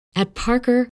At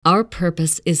Parker, our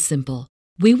purpose is simple.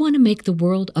 We want to make the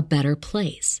world a better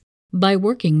place by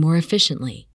working more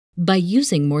efficiently, by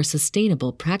using more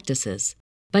sustainable practices,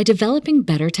 by developing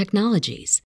better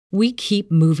technologies. We keep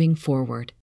moving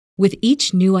forward. With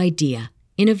each new idea,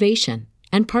 innovation,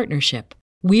 and partnership,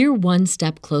 we're one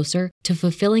step closer to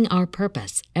fulfilling our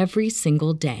purpose every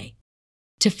single day.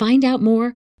 To find out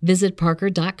more, visit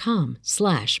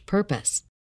parker.com/purpose.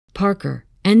 Parker,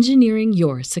 engineering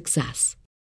your success.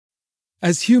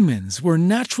 As humans, we're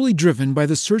naturally driven by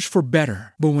the search for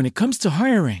better. But when it comes to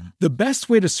hiring, the best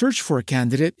way to search for a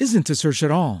candidate isn't to search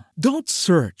at all. Don't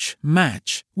search,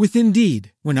 match with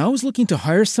Indeed. When I was looking to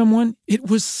hire someone, it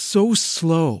was so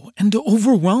slow and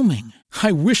overwhelming.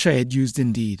 I wish I had used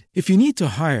Indeed. If you need to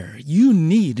hire, you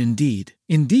need Indeed.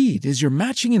 Indeed is your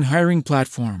matching and hiring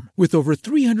platform with over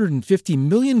 350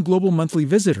 million global monthly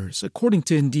visitors, according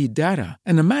to Indeed data,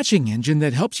 and a matching engine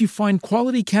that helps you find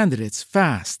quality candidates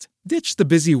fast. Ditch the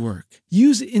busy work.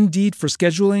 Use Indeed for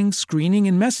scheduling, screening,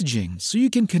 and messaging so you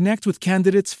can connect with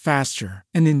candidates faster.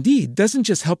 And Indeed doesn't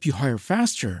just help you hire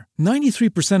faster.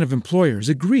 93% of employers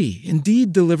agree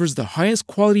Indeed delivers the highest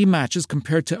quality matches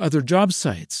compared to other job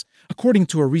sites, according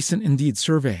to a recent Indeed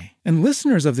survey. And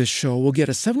listeners of this show will get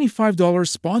a $75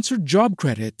 sponsored job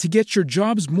credit to get your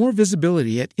jobs more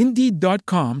visibility at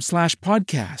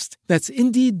Indeed.com/podcast. That's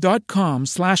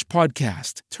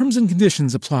Indeed.com/podcast. Terms and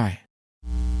conditions apply.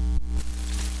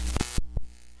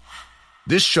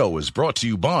 This show is brought to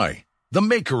you by The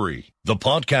Makery, the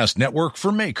podcast network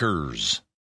for makers.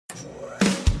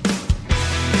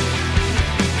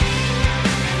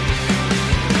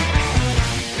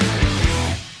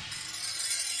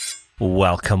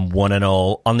 Welcome, one and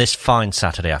all, on this fine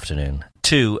Saturday afternoon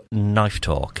to Knife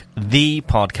Talk, the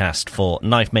podcast for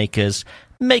knife makers,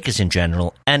 makers in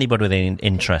general, anybody with an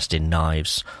interest in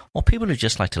knives, or people who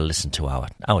just like to listen to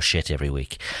our shit every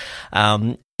week.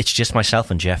 It's just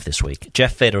myself and Jeff this week.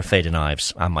 Jeff Fader of Fader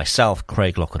Knives and myself,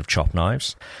 Craig Lockwood of Chop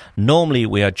Knives. Normally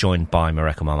we are joined by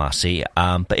Mareko Mamasi,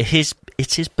 but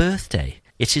it's his birthday.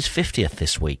 It's his 50th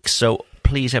this week, so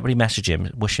please, everybody message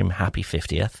him, wish him happy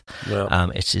 50th. Yeah.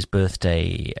 It's his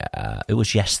birthday. It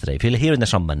was yesterday. If you're hearing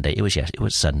this on Monday, it was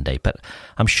Sunday, but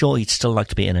I'm sure he'd still like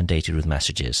to be inundated with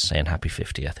messages saying happy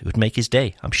 50th. It would make his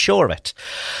day. I'm sure of it.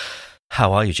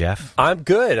 How are you, Jeff? I'm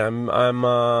good. I'm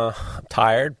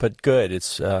tired, but good.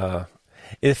 It's the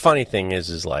funny thing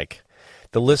is like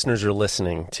the listeners are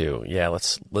listening to,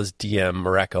 let's DM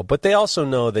Mareko, but they also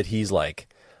know that he's like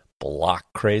block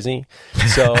crazy.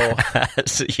 So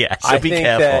yeah, so be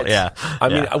careful. I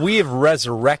mean, we have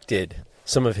resurrected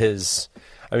some of his.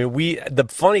 I mean, the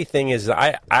funny thing is,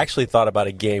 I actually thought about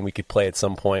a game we could play at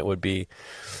some point. Would be,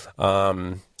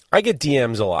 I get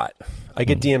DMs a lot. I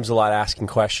get DMs a lot asking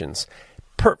questions.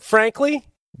 Frankly,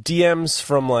 DMs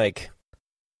from like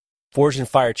Forged and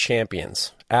Fire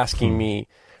champions asking me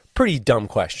pretty dumb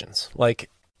questions. Like,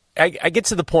 I get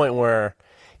to the point where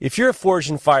if you're a Forged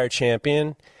and Fire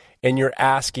champion and you're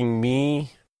asking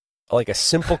me like a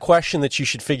simple question that you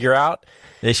should figure out,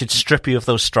 they should strip you of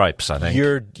those stripes, I think.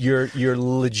 You're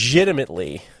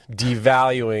legitimately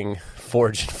devaluing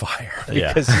Forged and Fire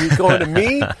because you're going to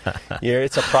me,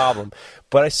 it's a problem.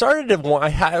 But I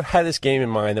had this game in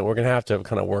mind that we're going to have to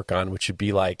kind of work on, which would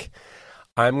be like,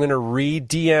 I'm going to read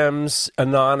DMs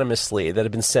anonymously that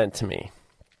have been sent to me.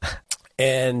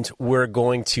 And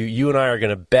you and I are going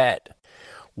to bet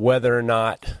whether or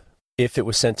not, if it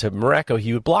was sent to Mareko,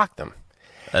 he would block them.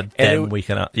 Then we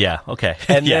can, okay.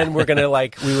 And then we're going to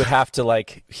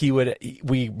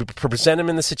we present him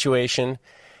in the situation,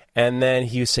 and then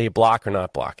he would say block or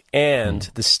not block. And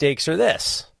the stakes are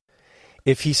this.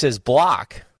 If he says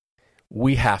block,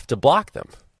 we have to block them.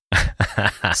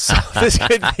 So this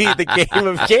could be the game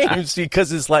of games,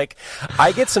 because it's like,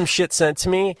 I get some shit sent to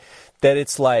me that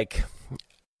it's like,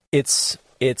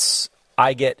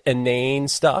 I get inane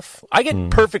stuff. I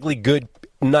get perfectly good,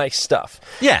 nice stuff.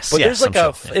 Yes, but there's like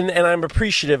sure. and I'm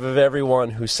appreciative of everyone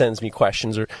who sends me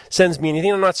questions or sends me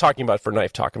anything. I'm not talking about for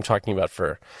Knife Talk. I'm talking about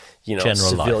for,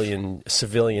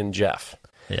 civilian Jeff.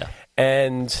 Yeah.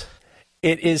 And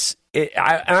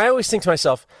I always think to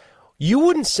myself, you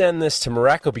wouldn't send this to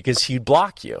Mareko because he'd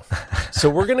block you. So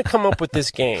we're going to come up with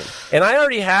this game. And I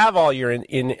already have all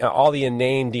all the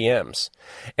inane DMs.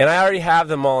 And I already have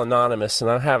them all anonymous,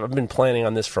 and I've been planning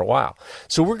on this for a while.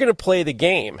 So we're going to play the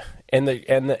game. And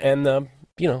the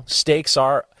stakes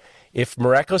are, if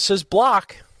Mareko says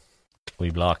block, we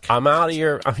block. I'm out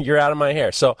of you're out of my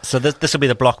hair. So this will be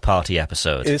the block party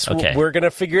episode. Okay. We're going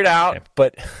to figure it out,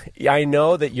 but I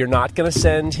know that you're not going to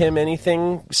send him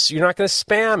anything. You're not going to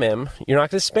spam him. You're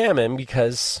not going to spam him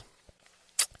because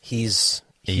he's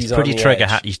he's pretty on the trigger.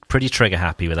 edge. He's pretty trigger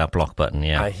happy with that block button.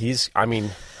 Yeah,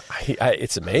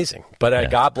 It's amazing.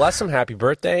 But God bless him. Happy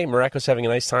birthday. Mareko's having a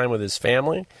nice time with his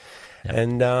family. Yep.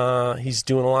 And he's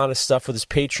doing a lot of stuff with his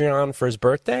Patreon for his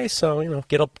birthday. So,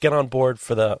 get on board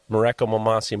for the Mareko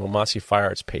Momasi Fire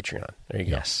Arts Patreon. There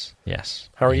you go. Yes.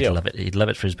 How are you? He'd love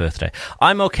it for his birthday.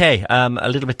 I'm okay. A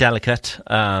little bit delicate.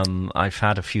 I've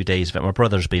had a few days of it. My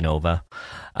brother's been over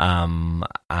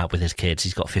with his kids.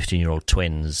 He's got 15-year-old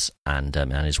twins and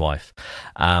his wife.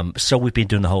 So we've been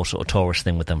doing the whole sort of tourist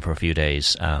thing with them for a few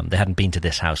days. They hadn't been to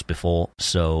this house before.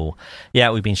 So,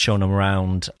 we've been showing them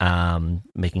around,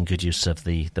 making good use of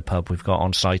the pub we've got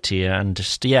on site here. And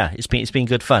just, it's been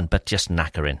good fun, but just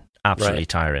knackering. Absolutely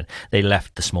tiring. They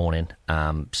left this morning,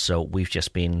 so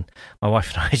my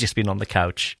wife and I have just been on the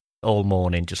couch all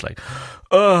morning, just like,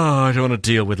 I don't want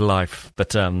to deal with life.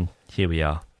 But here we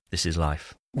are. This is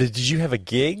life. Did you have a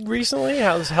gig recently?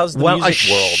 How's the music world? I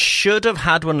should have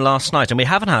had one last night, and we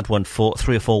haven't had one for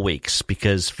 3 or 4 weeks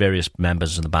because various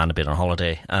members of the band have been on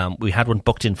holiday. We had one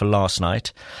booked in for last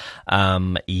night.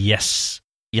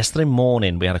 Yesterday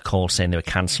morning, we had a call saying they were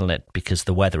cancelling it because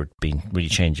the weather had been really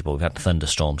changeable. We've had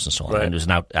thunderstorms and so on, and it was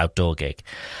an outdoor gig.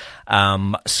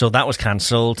 So that was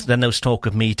cancelled. Then there was talk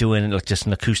of me doing just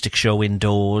an acoustic show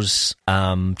indoors,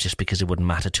 just because it wouldn't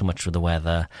matter too much with the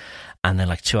weather. And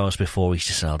then 2 hours before, we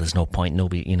just said, there's no point.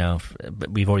 Nobody,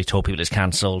 we've already told people it's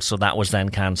cancelled. So that was then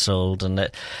cancelled. And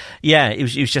it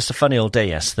was just a funny old day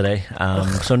yesterday.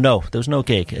 So no, there was no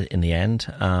gig in the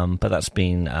end. But that's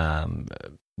been...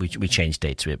 We changed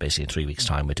dates. We're basically in 3 weeks'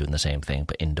 time. We're doing the same thing,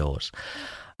 but indoors.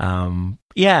 So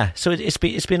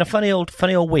it's been a funny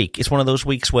old week. It's one of those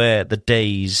weeks where the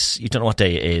days you don't know what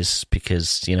day it is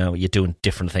because you're doing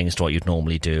different things to what you'd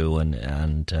normally do,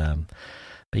 I'm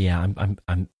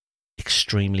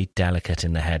extremely delicate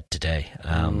in the head today.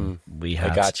 I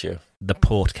got you. The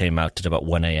port came out at about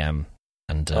 1 a.m.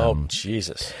 And,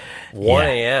 Jesus. 1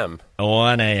 a.m.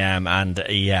 1 a.m. And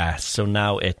so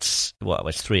now it's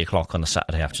 3 o'clock on a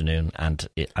Saturday afternoon, and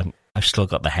I've still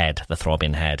got the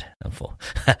throbbing head, and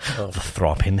the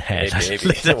throbbing head. Hey,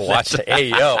 baby, watch it. Hey,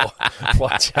 yo.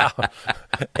 Watch out.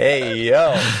 Hey,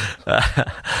 yo.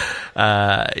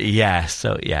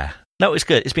 No, it's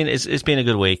good. It's been a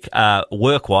good week.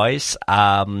 Work-wise,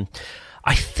 I'm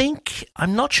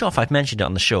not sure if I've mentioned it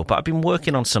on the show, but I've been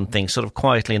working on something sort of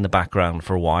quietly in the background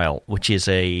for a while, which is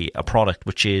a product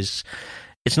which it's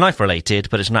knife related,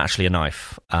 but it's not actually a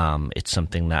knife. It's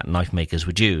something that knife makers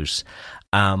would use.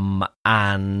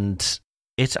 And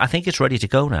I think it's ready to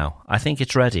go now. I think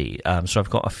it's ready. So I've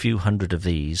got a few hundred of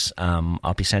these.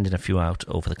 I'll be sending a few out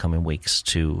over the coming weeks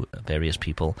to various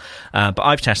people. But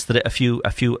I've tested it. A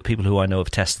few people who I know have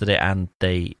tested it, and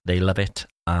they love it.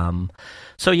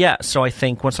 So I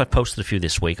think once I've posted a few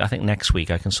this week, I think next week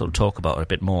I can sort of talk about it a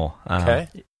bit more. Okay.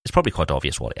 It's probably quite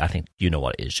obvious I think you know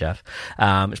what it is, Jeff.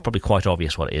 It's probably quite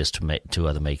obvious what it is to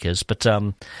other makers, but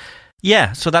so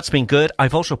that's been good.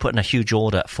 I've also put in a huge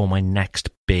order for my next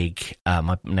big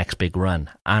run,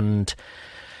 and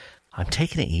I'm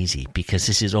taking it easy because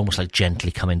this is almost like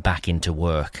gently coming back into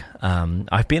work.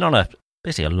 I've been on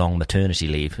basically a long maternity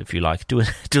leave, if you like, doing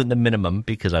the minimum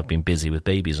because I've been busy with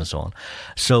babies and so on.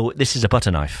 So this is a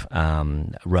butter knife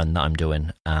run that I'm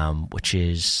doing, which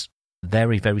is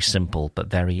very, very simple but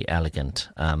very elegant.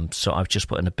 So I've just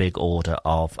put in a big order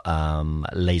of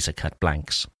laser cut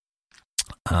blanks,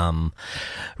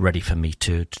 ready for me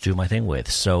to do my thing with.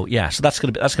 So so that's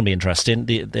gonna be interesting.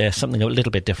 There's something a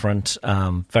little bit different,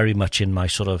 very much in my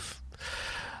sort of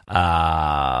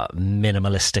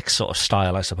minimalistic sort of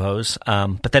style, I suppose.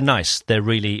 But they're nice. They're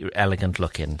really elegant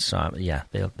looking. So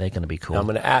they're going to be cool. Now I'm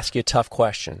going to ask you a tough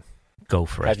question. Go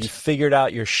for it. Have you figured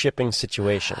out your shipping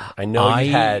situation? I know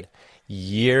you've had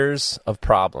years of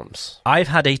problems. I've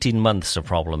had 18 months of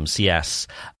problems, yes.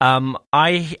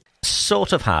 I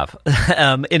sort of have.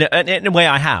 In a way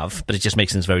I have, but it just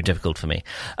makes things very difficult for me.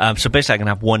 So basically I can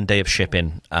have 1 day of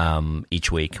shipping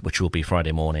each week, which will be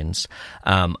Friday mornings,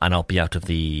 and I'll be out of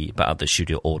the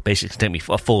studio, or basically take me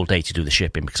a full day to do the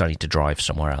shipping because I need to drive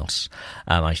somewhere else.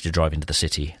 I need to drive into the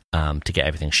city to get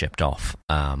everything shipped off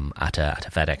at a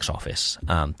FedEx office.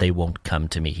 They won't come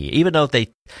to me here, even though they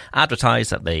advertise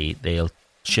that they'll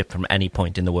ship from any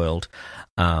point in the world.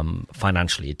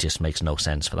 Financially, it just makes no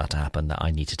sense for that to happen, that I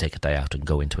need to take a day out and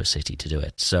go into a city to do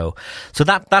it. So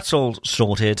that's all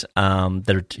sorted.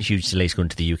 There are huge delays going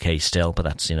to the UK still, but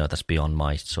that's beyond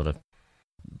my sort of,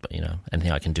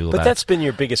 anything I can do about it. But that's been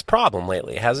your biggest problem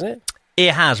lately, hasn't it?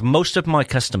 It has. Most of my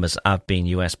customers have been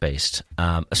UK-based.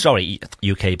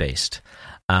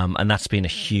 And that's been a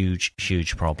huge,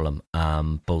 huge problem,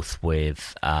 both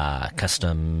with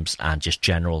customs and just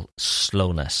general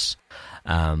slowness.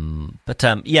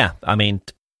 Yeah, I mean,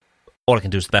 all I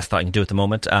can do is the best that I can do at the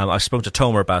moment. I've spoken to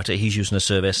Tomer about it. He's using a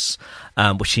service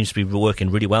which seems to be working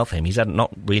really well for him. He's had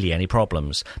not really any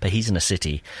problems, but he's in a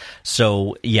city.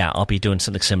 So, yeah, I'll be doing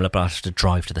something similar, but I have to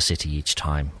drive to the city each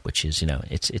time, which is,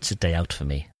 it's a day out for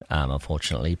me,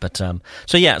 unfortunately. But so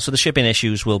the shipping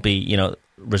issues will be,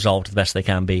 resolved the best they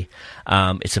can be.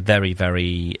 It's a very,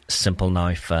 very simple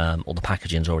knife. All the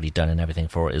packaging's already done and everything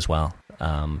for it as well.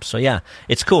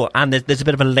 It's cool, and there's a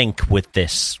bit of a link with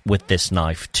this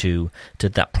knife to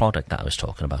that product that I was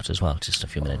talking about as well, just a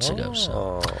few minutes ago.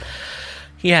 So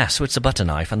it's a butter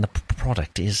knife, and the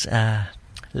product is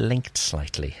linked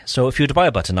slightly. So if you were to buy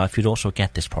a butter knife, you'd also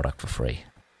get this product for free.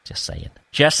 Just saying.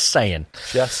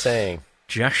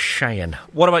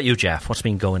 What about you, Jeff? What's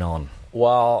been going on?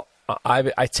 Well,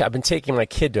 I've been taking my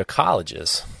kid to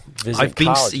colleges.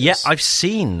 I've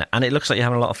seen, and it looks like you're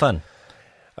having a lot of fun.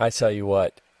 I tell you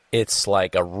what, it's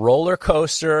like a roller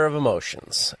coaster of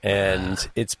emotions, and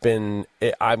it's been.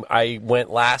 I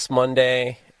went last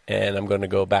Monday, and I'm going to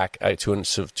go back to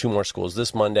two more schools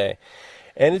this Monday,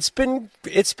 and it's been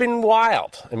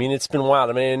wild. I mean, it's been wild.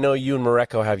 I mean, I know you and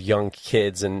Mareko have young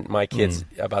kids, and my kid's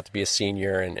about to be a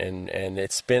senior, and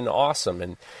it's been awesome.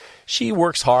 And she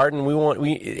works hard, and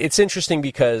It's interesting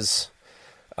because.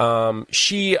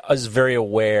 She is very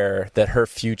aware that her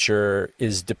future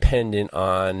is dependent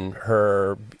on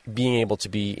her being able to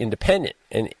be independent,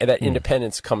 and that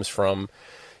independence comes from,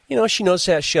 she knows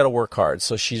that she got to work hard.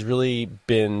 So she's really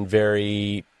been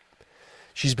very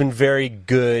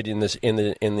good in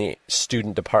the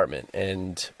student department,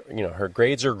 and her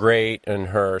grades are great, and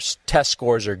her test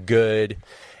scores are good,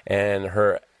 and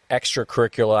her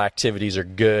extracurricular activities are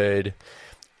good.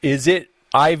 Is it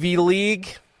Ivy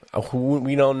League?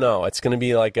 We don't know. It's going to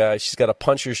be like she's got a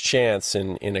puncher's chance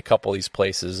in a couple of these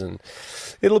places, and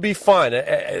it'll be fun.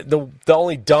 The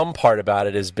only dumb part about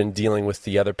it has been dealing with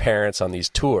the other parents on these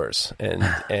tours, and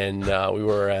we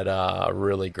were at a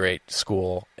really great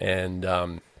school, and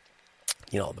the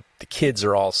kids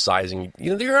are all sizing.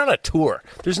 They're on a tour.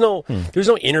 There's no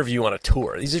interview on a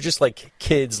tour. These are just like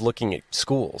kids looking at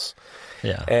schools.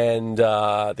 Yeah, and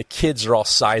the kids are all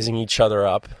sizing each other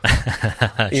up,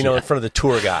 in front of the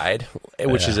tour guide,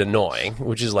 which is annoying.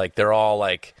 Which is like they're all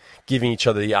like giving each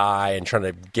other the eye and trying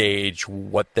to gauge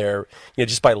what they're,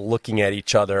 just by looking at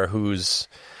each other, who's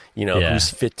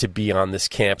fit to be on this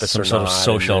campus or not. Some sort of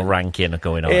social ranking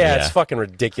going on. Yeah, it's fucking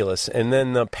ridiculous. And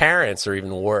then the parents are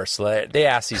even worse. They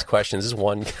ask these questions. This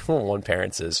one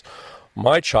parent says,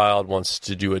 "My child wants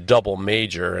to do a double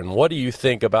major, and what do you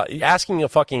think about asking a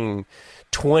fucking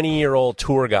 20-year-old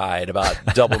tour guide about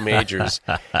double majors?"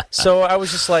 So I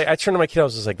was just like, I turned to my kid, I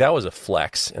was just like, that was a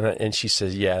flex. And she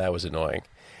says, yeah, that was annoying.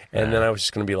 And then I was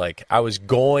just going to be like,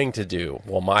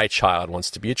 my child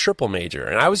wants to be a triple major.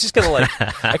 And I was just going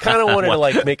to I kind of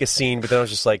wanted to make a scene, but then I was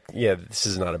just like, yeah, this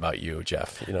is not about you,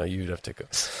 Jeff. You'd have to go.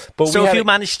 But so have you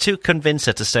managed to convince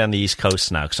her to stay on the East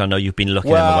Coast now? Because I know you've been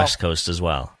looking on the West Coast as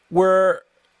well.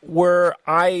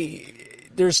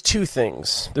 There's two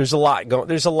things. There's a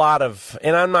lot of,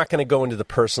 and I'm not going to go into the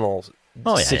personal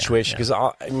situation because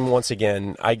once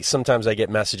again, sometimes I get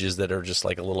messages that are just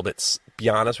like a little bit, be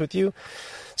honest with you,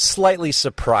 slightly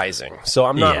surprising. So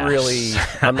I'm not really,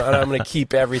 I'm going to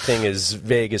keep everything as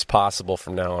vague as possible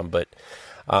from now on, but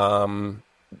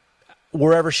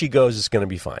wherever she goes is going to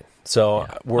be fine. So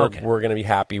we're going to be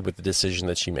happy with the decision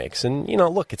that she makes. And,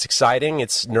 look, it's exciting.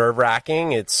 It's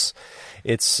nerve-wracking. It's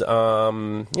it's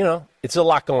a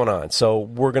lot going on. So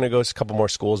we're going to go to a couple more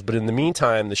schools. But in the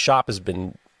meantime, the shop has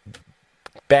been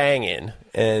banging,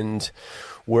 and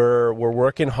we're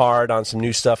working hard on some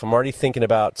new stuff. I'm already thinking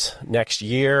about next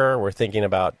year. We're thinking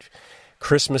about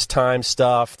Christmas time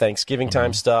stuff, Thanksgiving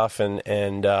time stuff, and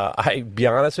I be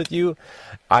honest with you,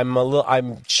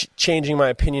 I'm changing my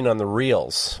opinion on the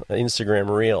reels,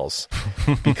 Instagram reels,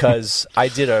 because I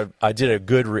did a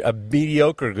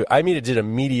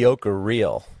mediocre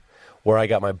reel where I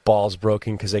got my balls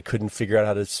broken because I couldn't figure out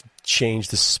how to change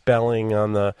the spelling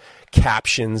on the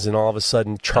captions, and all of a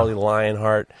sudden Charlie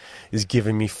Lionheart is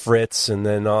giving me fritz, and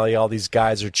then all these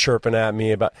guys are chirping at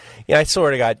me about. Yeah, I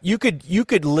swear to God, you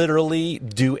could literally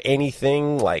do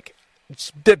anything, like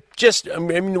just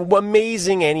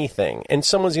amazing anything, and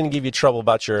someone's going to give you trouble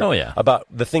about about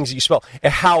the things that you spell.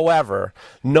 However,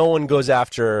 no one goes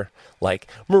after like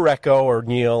Mareko or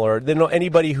Neil or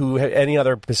anybody who any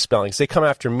other misspellings. They come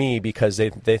after me because they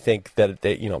think that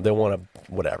they want to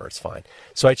whatever. It's fine.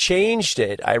 So I changed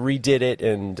it. I redid it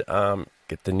and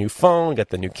get the new phone, got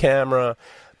the new camera.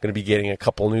 I'm going to be getting a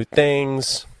couple new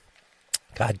things.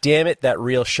 God damn it, that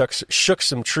reel shook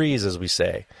some trees, as we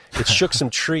say. It shook some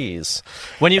trees.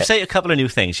 When you say a couple of new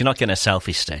things, you're not getting a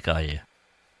selfie stick, are you?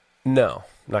 No,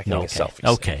 not getting a selfie stick.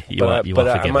 Okay, you are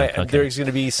forgiven. Okay. There's going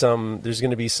to be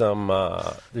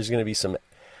some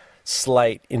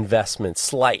slight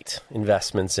investments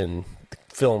in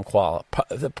film quality.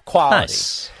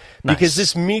 Nice. Because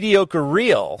this mediocre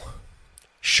reel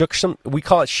shook some. We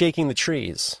call it shaking the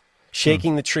trees.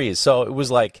 The trees. So it was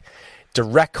like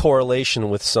direct correlation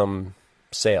with some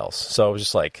sales. So it was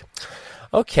just like,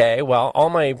 okay, well, all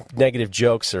my negative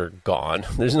jokes are gone.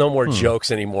 There's no more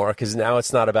jokes anymore because now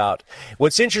it's not about.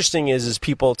 What's interesting is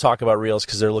people talk about reels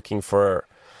because they're looking for,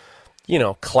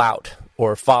 clout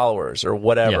or followers or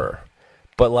whatever. Yeah.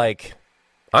 But like,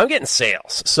 I'm getting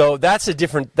sales, so that's a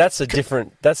different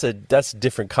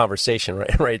conversation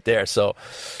right there. So,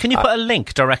 can you put a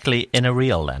link directly in a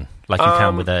reel then, like you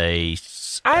can with a?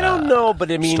 I don't know,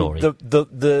 but I mean, story.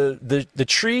 the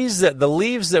trees the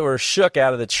leaves that were shook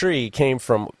out of the tree came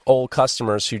from old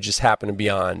customers who just happened to be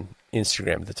on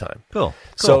Instagram at the time. Cool.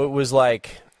 So it was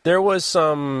like there was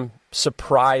some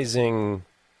surprising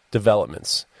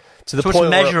developments to the point. So it's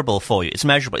measurable for you. It's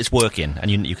measurable. It's working, and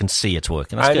you can see it's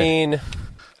working. That's good. I mean.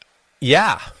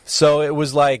 Yeah, so it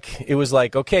was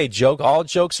like okay, all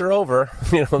jokes are over.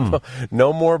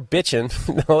 No more bitching.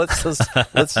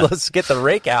 Let's get the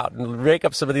rake out and rake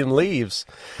up some of them leaves.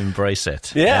 Embrace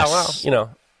it. Yeah, yes.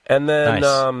 well, and then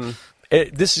nice.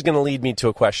 This is going to lead me to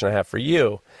a question I have for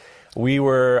you.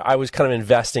 I was kind of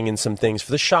investing in some things for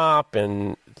the shop,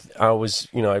 and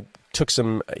I took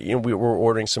some. We were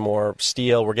ordering some more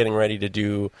steel. We're getting ready to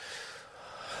do.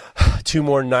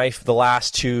 The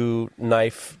last 2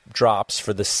 knife drops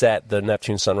for the set, the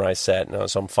Neptune Sunrise set.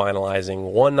 So I'm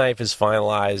finalizing. One knife is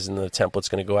finalized, and the template's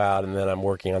going to go out, and then I'm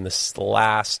working on this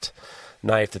last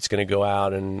knife that's going to go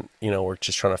out, and we're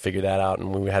just trying to figure that out.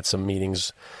 And we had some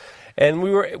meetings, and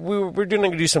we're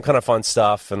going to do some kind of fun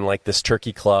stuff. And like this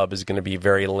turkey club is going to be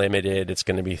very limited. It's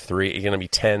going to be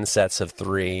 10 sets of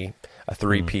 3. A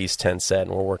 3-piece 10 set, and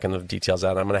we're working the details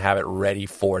out. I'm going to have it ready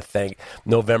for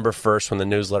November 1st when the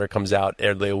newsletter comes out.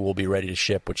 They will be ready to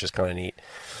ship, which is kind of neat.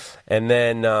 And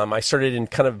then I started in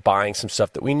kind of buying some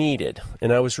stuff that we needed,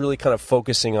 and I was really kind of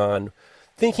focusing on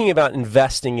thinking about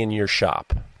investing in your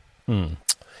shop.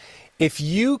 If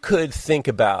you could think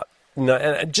about,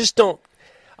 and just don't.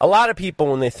 A lot of people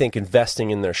when they think investing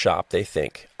in their shop, they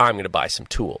think I'm going to buy some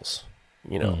tools.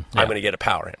 I'm going to get a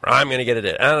power hammer. I'm going to get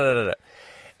it.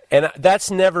 And that's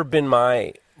never been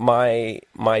my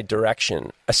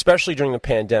direction, especially during the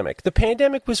pandemic. The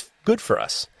pandemic was good for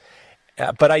us,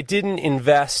 but I didn't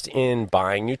invest in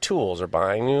buying new tools or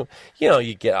buying new.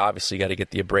 You obviously got to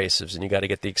get the abrasives and you got to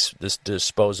get the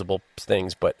disposable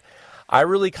things. But I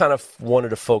really kind of wanted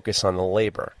to focus on the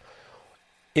labor.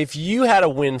 If you had a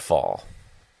windfall.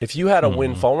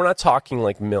 We're not talking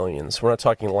like millions. We're not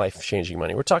talking life-changing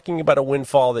money. We're talking about a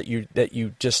windfall that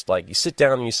you just like you sit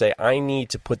down and you say, I need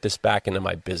to put this back into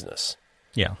my business.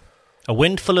 Yeah. A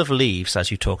windful of leaves, as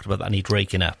you talked about, that need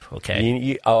raking up, okay?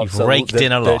 You've so raked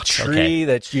in a lot. The tree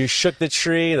that you shook the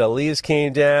tree, the leaves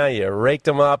came down, you raked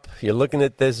them up, you're looking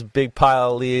at this big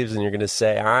pile of leaves and you're going to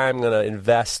say, I'm going to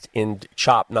invest in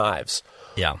chopped knives.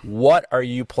 Yeah. What are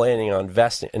you planning on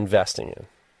investing in?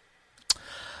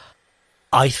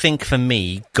 I think for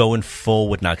me, going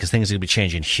forward now, because things are going to be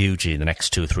changing hugely in the next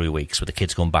 2 or 3 weeks with the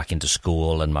kids going back into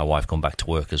school and my wife going back to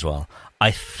work as well,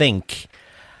 I think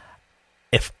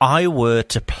if I were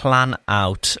to plan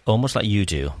out, almost like you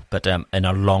do, but in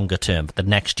a longer term, the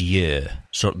next year,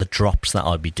 sort of the drops that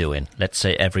I'll be doing, let's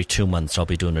say every 2 months I'll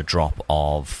be doing a drop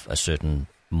of a certain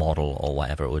model or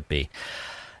whatever it would be.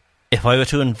 If I were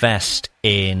to invest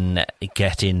in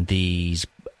getting these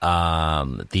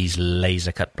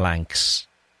laser cut blanks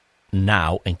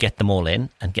now and get them all in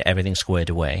and get everything squared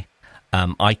away,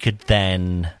 I could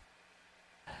then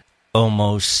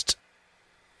almost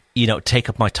take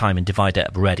up my time and divide it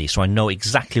up ready, so I know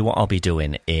exactly what I'll be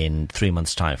doing in 3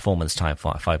 months' time, 4 months' time,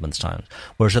 5 months' time.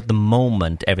 Whereas at the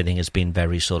moment, everything has been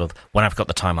very sort of, when I've got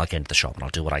the time, I'll get into the shop and I'll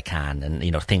do what I can, and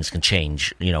things can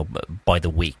change, by the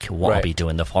week, what I'll be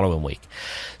doing the following week.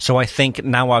 So I think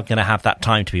now I'm going to have that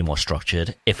time to be more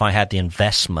structured. If I had the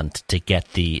investment to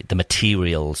get the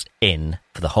materials in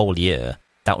for the whole year,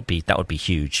 that would be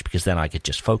huge, because then I could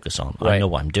just focus on. I know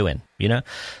what I'm doing,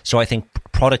 So I think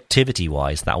productivity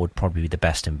wise, that would probably be the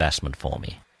best investment for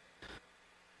me.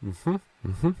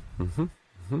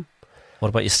 What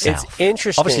about yourself? It's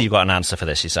interesting. Obviously, you've got an answer for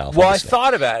this yourself. Well, obviously. I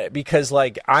thought about it because,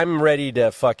 I'm ready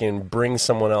to fucking bring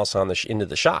someone else on into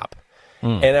the shop,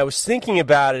 and I was thinking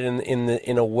about it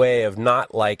in a way of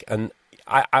not like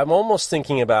I'm almost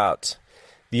thinking about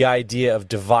the idea of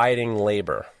dividing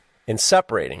labor and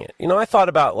separating it. I thought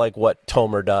about like what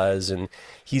Tomer does, and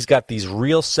he's got these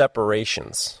real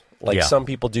separations. Like some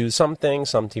people do some things,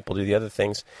 some people do the other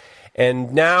things.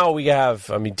 And now we have,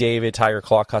 David, Tiger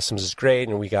Claw Customs is great,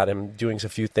 and we got him doing a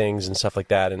few things and stuff like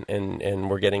that, and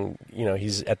we're getting,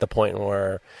 he's at the point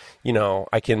where,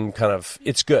 I can kind of,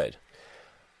 it's good.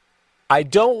 I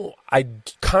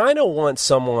kind of want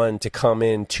someone to come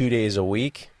in 2 days a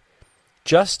week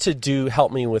just to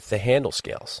help me with the handle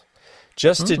scales.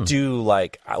 Just to do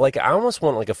like I almost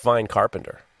want like a fine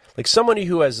carpenter. Like somebody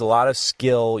who has a lot of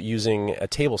skill using a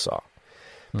table saw.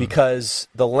 Because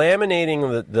the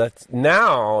laminating, the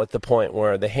now at the point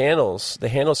where the handle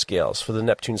scales for the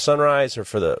Neptune Sunrise or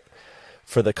for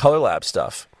the Color Lab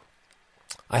stuff,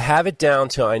 I have it down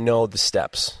to I know the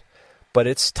steps, but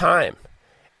it's time.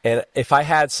 And if I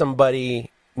had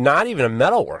somebody, not even a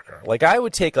metal worker, like I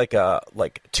would take like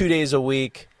 2 days a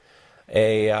week,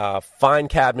 a fine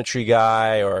cabinetry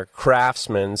guy or a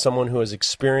craftsman, someone who has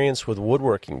experience with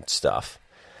woodworking stuff,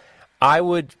 I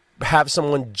would have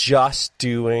someone just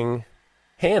doing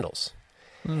handles.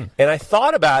 And I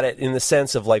thought about it in the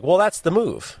sense of like, well, that's the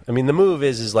move. The move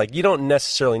is like you don't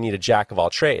necessarily need a jack of all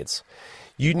trades.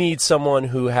 You need someone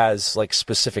who has like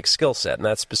specific skill set, and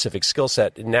that specific skill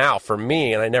set now for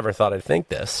me, and I never thought I'd think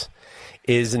this,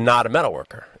 is not a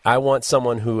metalworker. I want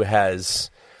someone who has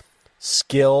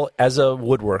skill as a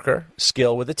woodworker,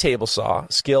 skill with a table saw,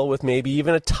 skill with maybe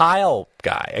even a tile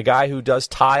guy, a guy who does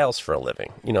tiles for a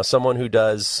living. Someone who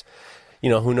does,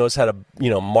 who knows how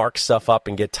to, mark stuff up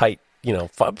and get tight,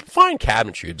 fine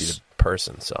cabinetry would be the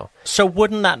person. So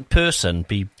wouldn't that person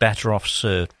be better off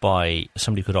served by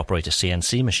somebody who could operate a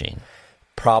CNC machine?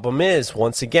 Problem is,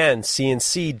 once again,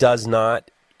 CNC does not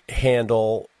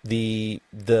handle the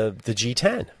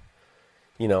G10.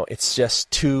 It's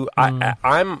just too,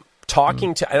 I'm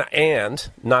talking to, and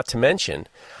not to mention,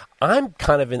 I'm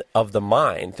kind of the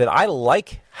mind that I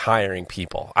like hiring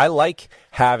people. I like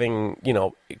having,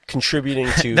 contributing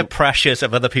to the pressures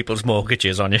of other people's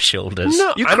mortgages on your shoulders.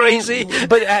 No, you crazy?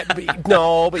 But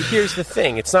here's the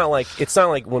thing. It's not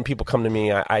like when people come to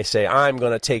me, I say, I'm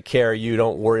going to take care of you.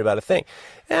 Don't worry about a thing.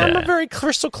 And I'm very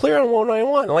crystal clear on what I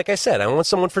want. Like I said, I want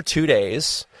someone for 2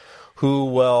 days who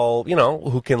will,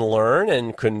 who can learn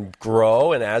and can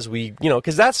grow. And as we,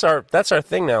 because that's our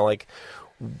thing now. Like,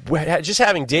 just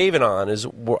having David on is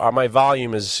my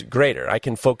volume is greater. I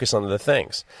can focus on other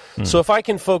things. So if I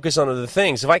can focus on other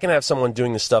things, if I can have someone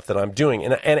doing the stuff that I'm doing,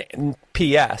 and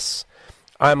P.S.,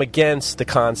 I'm against the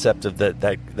concept of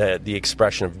the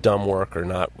expression of dumb work or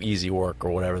not easy work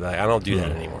or whatever. I don't do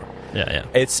that anymore. Yeah.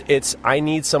 It's I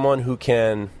need someone who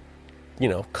can,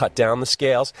 cut down the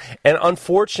scales. And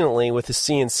unfortunately, with the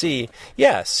CNC,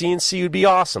 CNC would be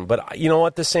awesome. But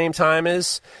at the same time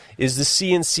is the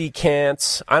CNC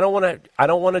can't. I don't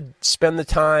want to spend the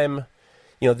time,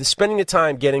 spending the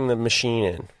time getting the machine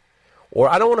in, or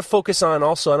I don't want to focus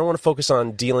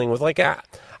on dealing with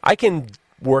I can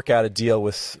work out a deal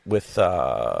with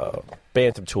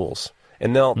Bantam Tools,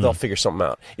 and they'll figure something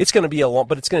out. It's going to be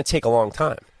but it's going to take a long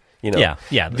time.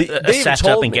 The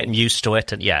setup and getting used to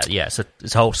it, and it's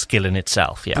a whole skill in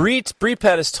itself. Yeah, Bree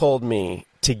Pettis told me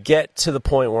to get to the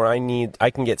point where I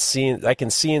can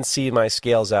CNC my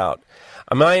scales out.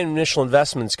 My initial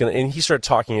investment's going to, and he started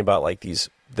talking about like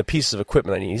the pieces of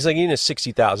equipment I need. He's like, you need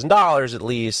 $60,000 at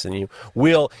least, and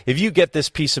if you get this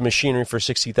piece of machinery for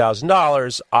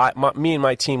 $60,000, me and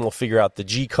my team will figure out the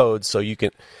G codes so you can.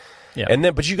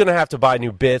 Yeah. But you're going to have to buy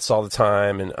new bits all the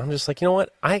time. And I'm just like, you know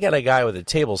what? I got a guy with a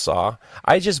table saw.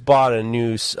 I just bought a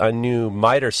new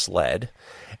miter sled.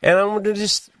 And I'm going to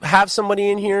just have somebody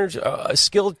in here, a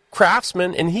skilled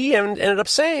craftsman. And he ended up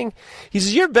saying, he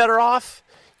says, you're better off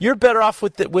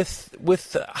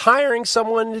with hiring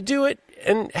someone to do it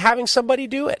and having somebody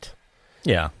do it.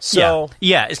 Yeah. So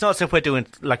it's not as if we're doing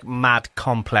like mad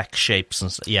complex shapes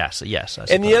and yes.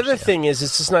 And the other thing is,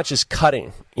 it's just not just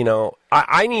cutting.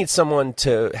 I need someone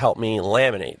to help me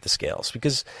laminate the scales,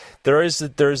 because there's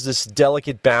this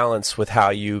delicate balance with how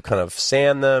you kind of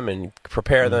sand them and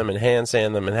prepare them and hand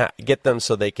sand them and get them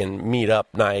so they can meet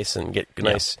up nice and get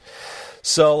nice.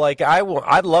 So like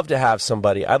I'd love to have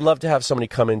somebody. I'd love to have somebody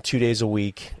come in 2 days a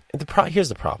week. And here's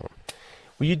the problem.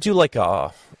 Well, you do like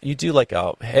a,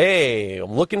 hey,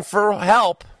 I'm looking for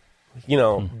help.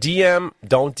 Don't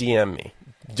DM me.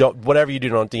 Whatever you do,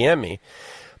 don't DM me.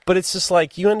 But it's just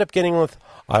like you end up getting with,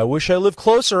 I wish I lived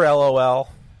closer, LOL.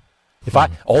 If I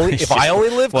only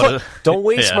live closer, don't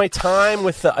waste my time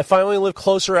with if I only live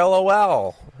closer,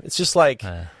 LOL. It's just like,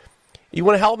 you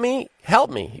want to help me?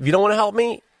 Help me. If you don't want to help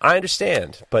me, I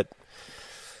understand. But,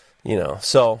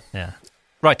 so. Yeah.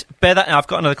 Right, bear that. I've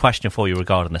got another question for you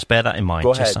regarding this. Bear that in mind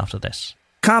Go just ahead. after this.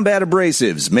 Combat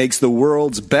Abrasives makes the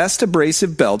world's best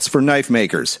abrasive belts for knife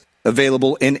makers.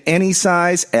 Available in any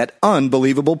size at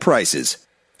unbelievable prices.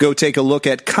 Go take a look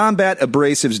at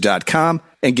combatabrasives.com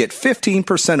and get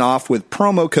 15% off with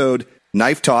promo code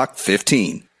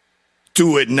KNIFETALK15.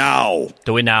 Do it now.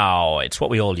 Do it now. It's what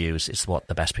we all use. It's what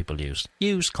the best people use.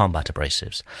 Use Combat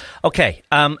Abrasives. Okay,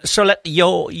 so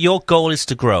your goal is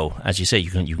to grow. As you say,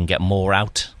 you can get more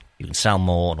out. You can sell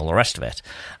more and all the rest of it.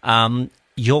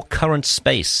 Your current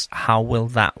space, how will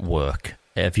that work?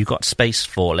 Have you got space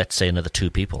for, let's say, another 2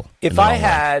 people? If I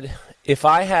had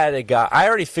a guy, I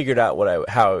already figured out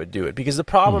how I would do it, because the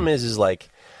problem is like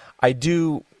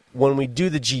when we do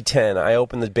the G10, I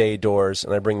open the bay doors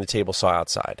and I bring the table saw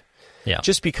outside. Yeah.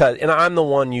 Just because, and I'm the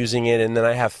one using it, and then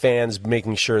I have fans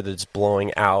making sure that it's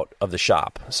blowing out of the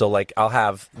shop. So like I'll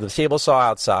have the table saw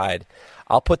outside,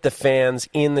 I'll put the fans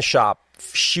in the shop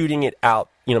shooting it out,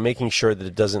 making sure that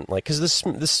it doesn't because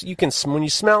this you can, when you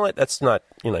smell it, that's not,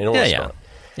 you don't want to smell it.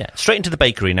 Yeah, straight into the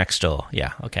bakery next door.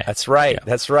 Yeah, okay. That's right. Yeah.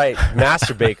 That's right.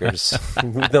 Master bakers,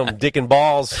 them dick and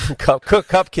balls, cook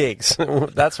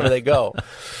cupcakes. That's where they go.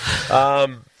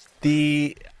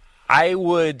 The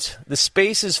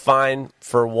space is fine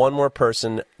for one more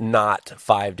person, not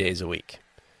 5 days a week.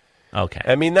 Okay.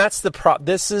 I mean, that's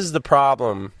this is the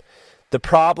problem. The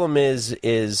problem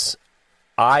is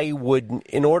I would,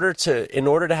 in order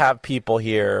to have people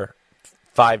here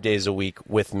 5 days a week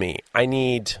with me, I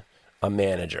need a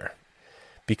manager,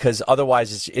 because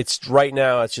otherwise it's right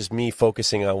now it's just me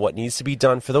focusing on what needs to be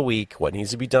done for the week, what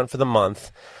needs to be done for the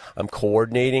month. I'm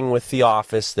coordinating with the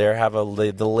office. They have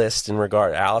the list in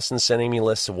regard. Allison's sending me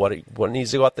lists of what needs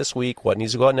to go out this week, what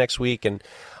needs to go out next week, and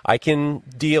I can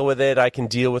deal with it. I can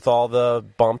deal with all the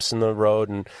bumps in the road,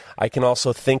 and I can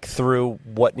also think through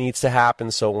what needs to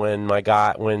happen. So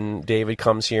when David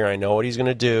comes here, I know what he's going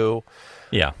to do.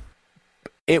 Yeah.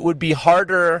 It would be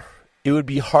harder. It would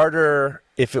be harder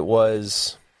if it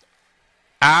was.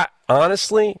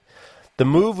 Honestly, the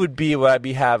move would be I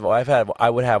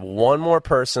would have one more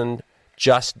person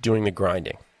just doing the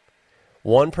grinding.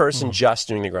 One person just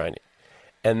doing the grinding.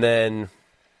 And then,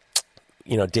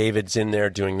 David's in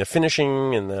there doing the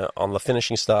finishing and on the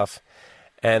finishing stuff.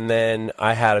 And then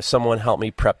I had someone help me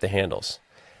prep the handles.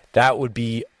 That would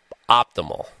be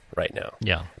optimal right now.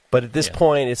 Yeah. But at this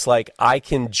point, it's like I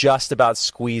can just about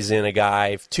squeeze in a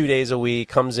guy 2 days a week,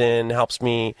 comes in, helps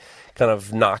me kind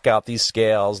of knock out these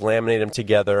scales, laminate them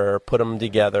together, put them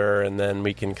together, and then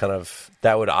we can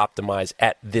that would optimize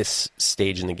at this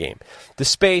stage in the game. The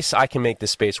space, I can make the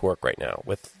space work right now.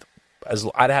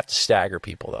 I'd have to stagger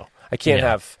people, though. I can't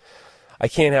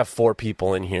have 4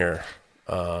 people in here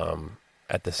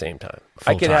at the same time.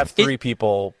 I could have 3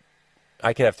 people.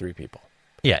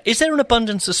 Yeah. Is there an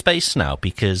abundance of space now?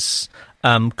 Because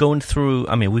going through,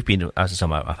 we've been, as I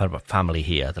said, I've had about family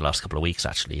here the last couple of weeks,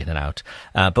 actually, in and out.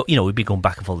 But, we've been going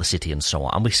back and forth the city and so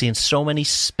on. And we're seeing so many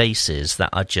spaces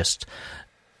that are just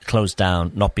closed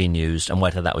down, not being used. And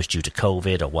whether that was due to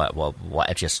COVID or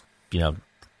what just,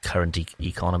 current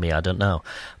economy, I don't know.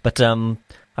 But I'm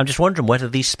just wondering whether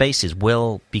these spaces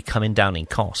will be coming down in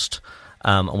cost.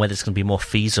 And whether it's going to be more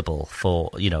feasible for,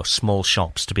 small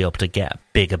shops to be able to get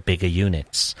bigger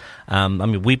units.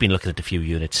 We've been looking at a few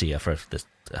units here for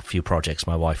a few projects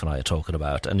my wife and I are talking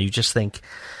about, and you just think,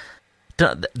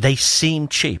 they seem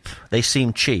cheap.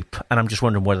 And I'm just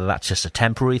wondering whether that's just a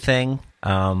temporary thing,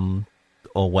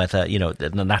 or whether,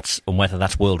 whether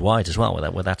that's worldwide as well,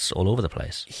 whether that's all over the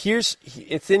place.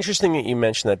 It's interesting that you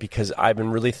mentioned that, because I've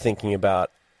been really thinking about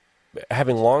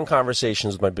having long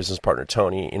conversations with my business partner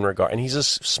Tony and he's a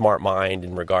smart mind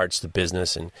in regards to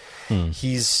business, and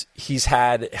he's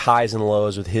had highs and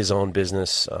lows with his own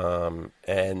business,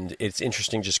 and it's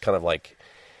interesting just kind of like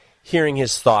hearing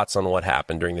his thoughts on what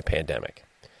happened during the pandemic.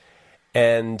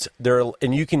 And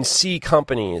you can see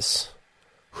companies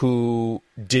who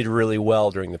did really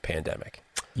well during the pandemic.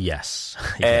 Yes.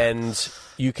 And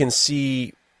you can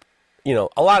see, a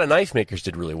lot of knife makers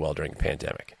did really well during the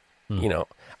pandemic.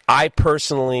 I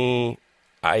personally,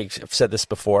 I've said this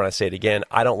before and I say it again,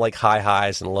 I don't like high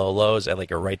highs and low lows. I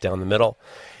like it right down the middle.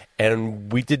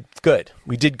 And we did good.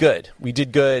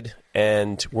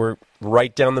 And we're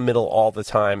right down the middle all the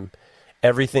time.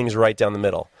 Everything's right down the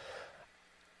middle.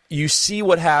 You see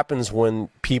what happens when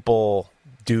people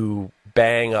do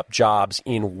bang up jobs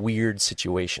in weird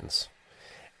situations.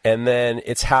 And then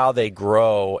it's how they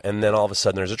grow, and then all of a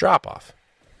sudden there's a drop-off.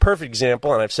 Perfect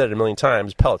example, and I've said it a million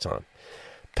times, Peloton.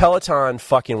 Peloton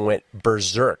fucking went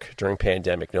berserk during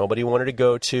pandemic. Nobody wanted to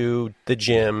go to the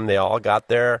gym. They all got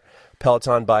their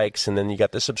Peloton bikes, and then you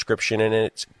got the subscription, and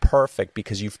it's perfect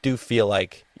because you do feel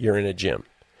like you're in a gym.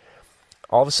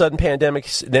 All of a sudden, pandemic,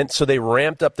 so they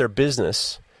ramped up their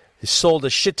business. They sold a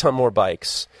shit ton more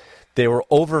bikes. They were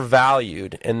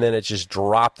overvalued, and then it just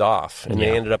dropped off. And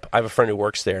they ended up, I have a friend who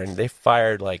works there, and they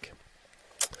fired like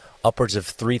upwards of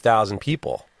 3,000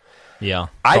 people. Yeah.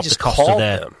 I just called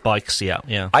them. Bikes,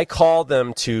 yeah. I called them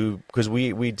because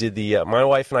we did my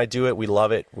wife and I do it. We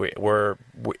love it.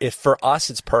 If for us,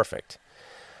 it's perfect.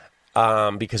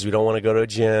 Because we don't want to go to a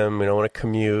gym. We don't want to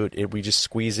commute. We just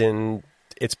squeeze in.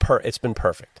 It's been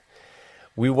perfect.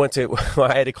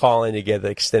 I had to call in to get the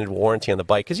extended warranty on the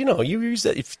bike because you use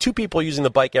that. If two people are using the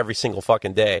bike every single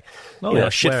fucking day,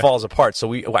 shit falls apart.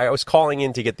 So I was calling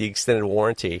in to get the extended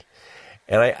warranty,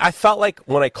 and I felt like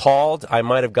when I called, I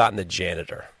might have gotten the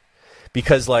janitor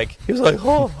because like he was like,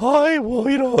 "Oh, hi, well,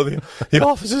 the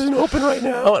office isn't open right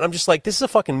now," and I'm just like, "This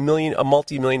is a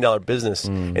multi-million-dollar business,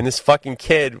 and this fucking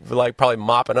kid like probably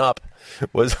mopping up."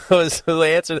 was the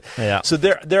answer. Yeah. So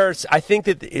there's I think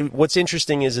that what's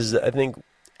interesting is I think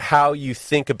how you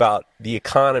think about the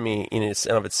economy in and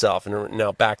of itself. And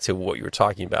now back to what you were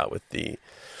talking about with the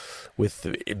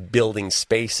building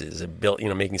spaces and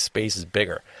making spaces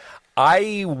bigger.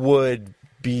 I would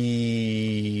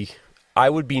be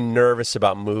nervous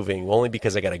about moving only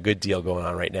because I got a good deal going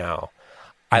on right now.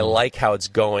 I like how it's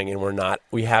going, and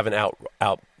we haven't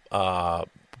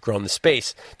outgrown the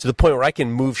space to the point where I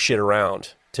can move shit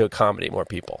around to accommodate more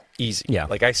people. Easy. Yeah.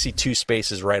 Like I see 2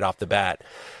 spaces right off the bat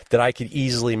that I could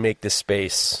easily make this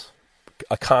space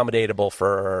accommodatable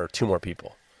for 2 more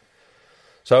people.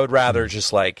 So I would rather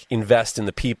just like invest in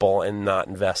the people and not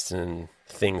invest in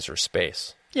things or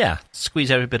space. Yeah,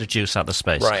 squeeze every bit of juice out of the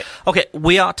space. Right. Okay,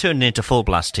 we are turning into full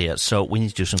blast here, so we need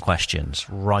to do some questions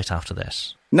right after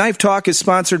this. Knife Talk is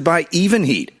sponsored by Even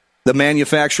Heat, the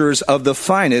manufacturers of the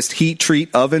finest heat treat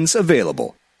ovens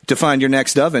available. To find your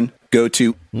next oven, go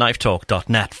to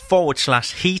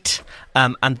knifetalk.net/heat,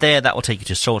 and there that will take you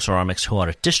to Soul Ceramics, who are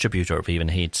a distributor of Even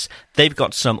Heats. They've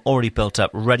got some already built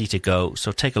up, ready to go,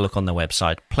 so take a look on their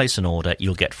website, place an order,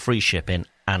 you'll get free shipping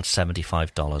and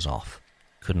 $75 off.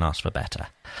 Couldn't ask for better.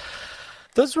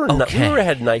 Those were we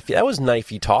had knifey. That was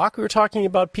knifey talk. We were talking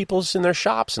about people's in their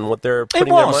shops and what they're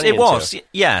putting their money into. It was.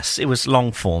 Yes, it was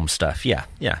long form stuff. Yeah.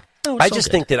 No, I just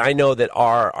think that I know that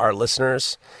our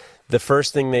listeners, the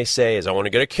first thing they say is, I want to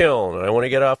get a kiln, and I want to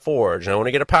get a forge, and I want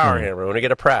to get a power hammer, I want to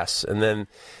get a press. And then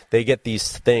they get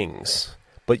these things.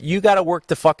 But you got to work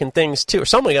the fucking things, too. Or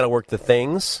somebody got to work the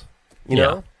things, you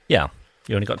know? Yeah.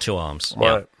 You only got 2 arms.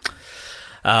 Right. Yeah.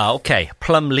 Okay,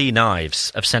 Plumlee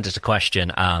Knives have sent us a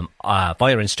question via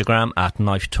Instagram at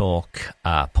Knife Talk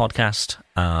Podcast.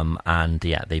 And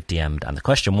yeah, they've DM'd. And the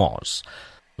question was,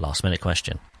 last minute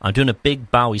question. I'm doing a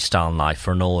big Bowie style knife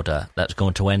for an order that's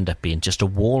going to end up being just a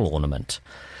wall ornament.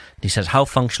 He says, how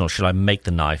functional should I make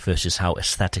the knife versus how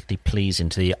aesthetically pleasing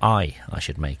to the eye I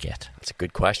should make it? That's a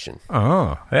good question.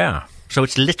 Oh, yeah. So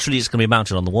it's literally just going to be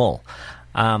mounted on the wall.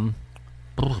 I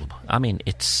mean,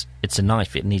 it's a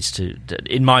knife. It needs to,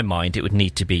 in my mind, it would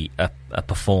need to be a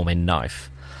performing knife.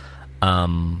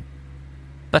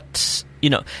 But,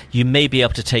 you may be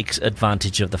able to take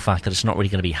advantage of the fact that it's not really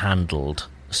going to be handled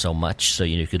so much, so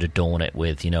you could adorn it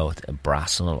with,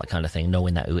 brass and all that kind of thing,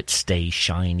 knowing that it stays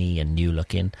shiny and new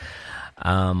looking.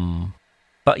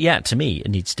 But yeah, to me,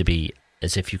 it needs to be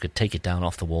as if you could take it down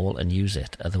off the wall and use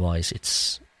it. Otherwise,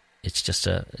 it's just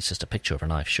a picture of a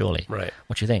knife, surely. Right.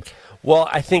 What do you think? Well,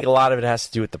 I think a lot of it has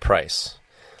to do with the price.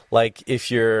 Like if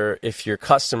your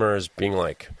customer is being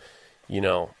like,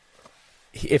 they're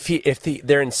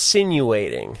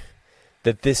insinuating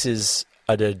that this is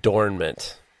an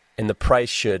adornment and the price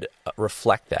should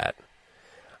reflect that,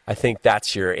 I think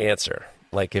that's your answer.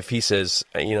 Like if he says,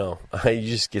 you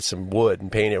just get some wood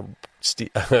and paint it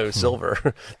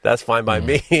silver, that's fine by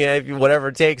me. Whatever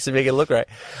it takes to make it look right.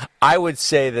 I would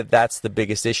say that that's the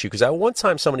biggest issue, because one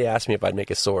time somebody asked me if I'd make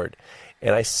a sword,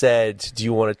 and I said, do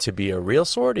you want it to be a real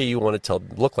sword, or you want it to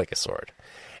look like a sword?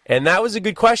 And that was a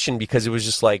good question, because it was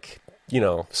just like,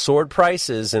 sword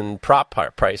prices and prop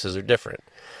prices are different.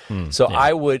 So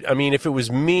yeah. If it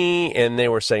was me and they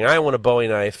were saying, I want a Bowie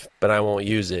knife, but I won't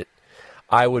use it,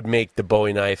 I would make the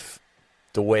Bowie knife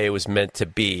the way it was meant to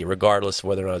be, regardless of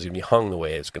whether or not it was going to be hung the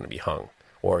way it's going to be hung,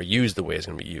 or used the way it's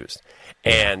going to be used.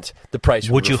 And the price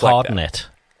would you harden it?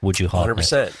 Would you harden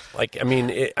 100%. it? Like,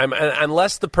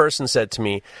 unless the person said to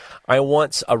me, I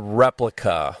want a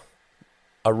replica,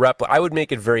 I would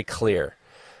make it very clear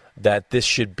that this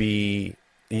should be,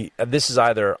 this is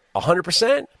either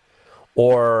 100%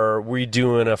 or we're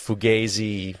doing a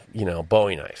Fugazi,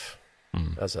 Bowie knife.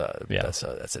 That's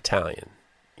Italian,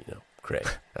 Craig.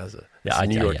 That was Yeah, a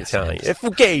New York yes, Italian. yes.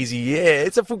 Fugazi, yeah,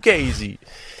 it's a Fugazi.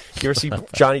 You ever see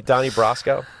Donnie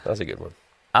Brasco? That was a good one.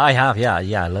 I have, yeah,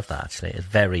 I love that, actually. It's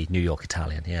very New York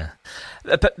Italian, yeah.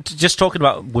 But just talking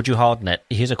about would you harden it,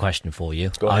 here's a question for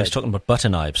you. Go ahead. I was talking about butter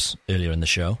knives earlier in the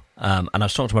show, and I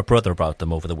was talking to my brother about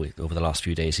them over the last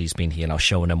few days. He's been here, and I was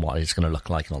showing him what it's going to look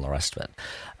like and all the rest of it.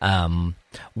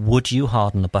 Would you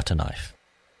harden a butter knife?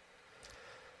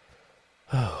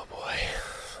 Oh, boy.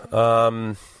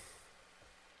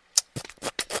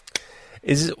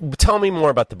 Tell me more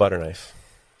about the butter knife.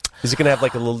 Is it going to have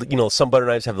like a little, some butter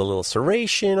knives have the little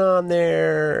serration on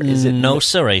there? Is it no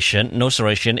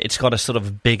serration? It's got a sort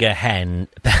of bigger end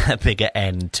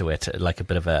to it, like a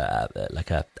bit of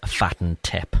a fattened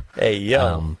tip. Hey,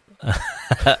 yo.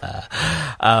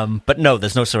 But no,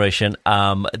 there's no serration.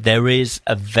 There is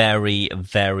a very,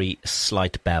 very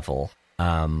slight bevel.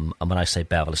 And when I say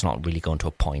bevel, it's not really going to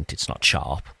a point. It's not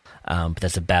sharp. But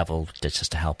there's a bevel that's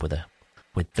just to help with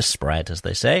the spread, as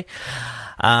they say.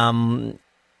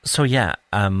 So yeah,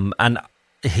 and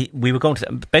we were going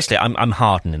to basically. I'm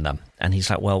hardening them, and he's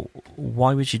like, "Well,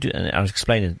 why would you do?" And I was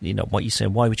explaining, what you say.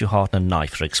 Why would you harden a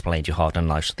knife? So I explained you harden a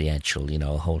knife so the edge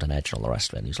will, hold an edge and all the rest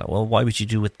of it. And he's like, "Well, why would you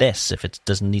do with this if it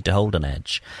doesn't need to hold an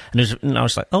edge?" And I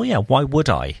was like, "Oh yeah, why would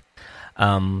I?"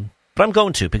 But I'm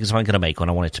going to, because if I'm going to make one,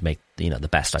 I want it to make the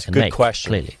best I can make. Good question.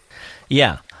 Clearly,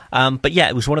 yeah. But yeah,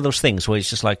 it was one of those things where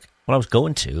it's just like, well, I was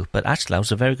going to, but actually, that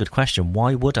was a very good question.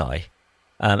 Why would I?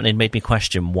 And it made me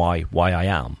question why I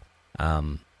am.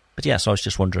 But yeah, so I was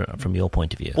just wondering from your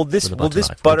point of view. Will this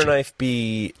butter knife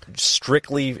be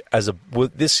strictly as a?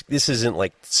 This isn't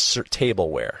like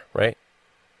tableware, right?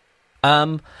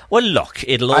 Well, look,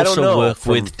 it'll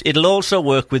also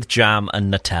work with jam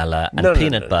and Nutella and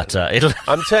peanut butter.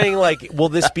 I'm saying, like, will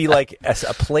this be like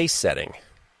a place setting?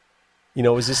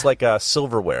 Is this like a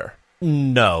silverware?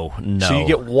 No. So you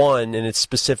get one, and it's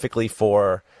specifically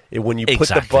for when you put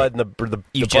the bud and the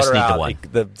butter out.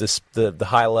 The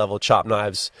high level chopped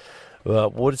knives.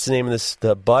 What's the name of this?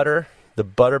 The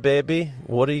butter baby.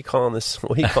 What are you calling this?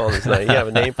 What are you calling this knife? You have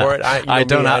a name for it? I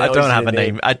don't have a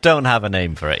name. I don't have a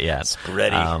name for it yet.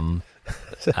 Spready.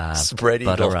 Spready.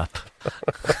 Butter up.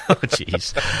 Oh,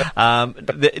 jeez.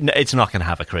 It's not going to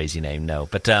have a crazy name, no.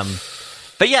 But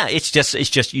yeah, it's just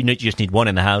you just need one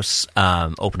in the house.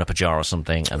 Open up a jar or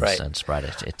something and spread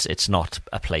it. It's not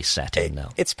a place setting. No,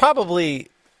 it's probably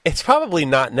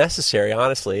not necessary.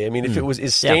 Honestly, I mean, if it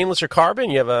is stainless or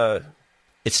carbon, you have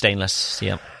it's stainless.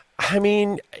 Yeah. I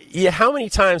mean, how many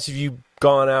times have you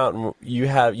gone out and you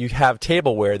have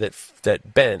tableware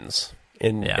that bends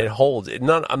and it holds it?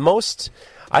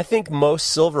 I think most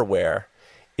silverware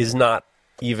is not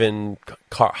even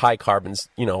high carbon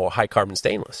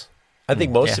stainless. I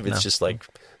think most of it's just like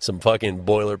some fucking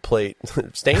boilerplate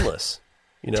stainless,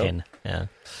 Tin, yeah.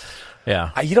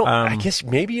 I guess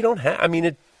maybe you don't have. I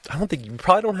mean, I don't think you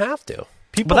probably don't have to.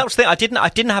 But that was the thing. I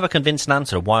didn't have a convincing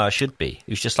answer of why I should be.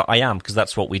 He was just like, I am, because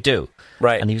that's what we do.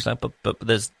 Right. And he was like, but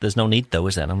there's no need though,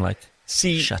 is there? And I'm like,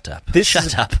 shut up.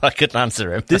 I couldn't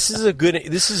answer him. This is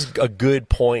a good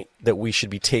point that we should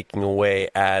be taking away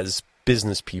as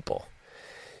business people.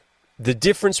 The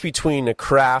difference between a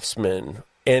craftsman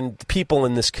and the people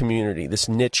in this community, this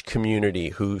niche community,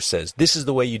 who says this is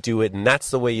the way you do it, and that's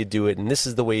the way you do it, and this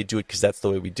is the way you do it because that's the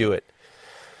way we do it.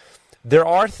 There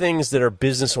are things that are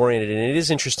business oriented, and it is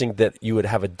interesting that you would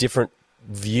have a different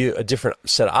view, a different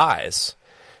set of eyes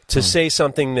to say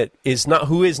something that is not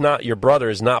your brother,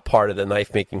 is not part of the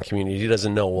knife making community. He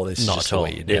doesn't know. Well, this is just the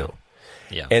way you do.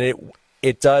 Yeah. And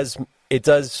it does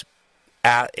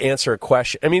answer a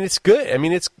question. I mean, it's good. I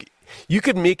mean, you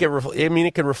could make it.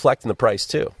 It can reflect in the price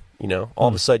too. All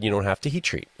of a sudden you don't have to heat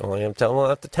treat. You don't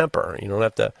have to temper. You don't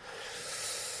have to.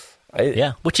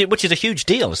 Which is a huge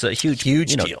deal. It's a huge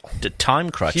deal. Time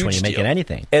crunch when you're making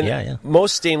anything. And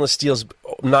most stainless steels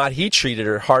not heat treated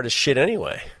are hard as shit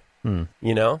anyway.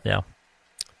 Yeah.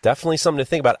 Definitely something to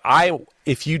think about.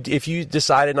 If you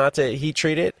decided not to heat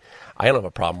treat it, I don't have a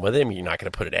problem with it. I mean, you're not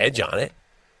going to put an edge on it,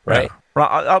 right?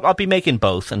 Right. I'll be making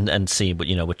both and see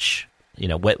which.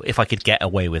 If I could get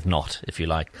away with not, if you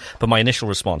like. But my initial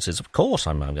response is, of course,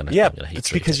 I'm going to. Yeah,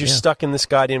 it's because you're stuck in this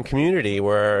goddamn community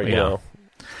where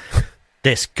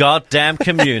this goddamn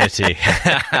community.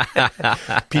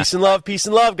 Peace and love,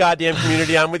 goddamn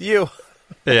community. I'm with you.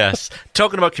 Yes.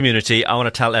 Talking about community, I want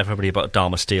to tell everybody about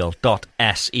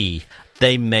DharmaSteel.se.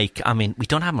 They make, we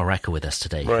don't have Mareka with us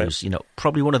today, who's,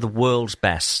 probably one of the world's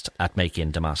best at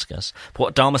making Damascus. But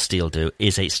what DharmaSteel do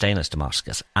is a stainless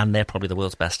Damascus, and they're probably the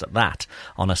world's best at that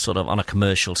on a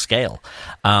commercial scale.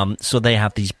 So they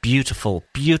have these beautiful,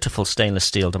 beautiful stainless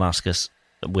steel Damascus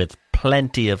with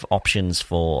plenty of options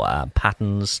for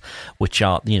patterns, which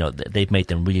are, they've made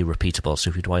them really repeatable. So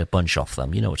if you buy a bunch of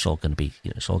them, it's all going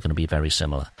to be very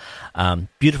similar.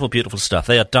 Beautiful, beautiful stuff.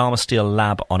 They are Dharma Steel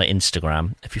Lab on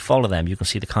Instagram. If you follow them, you can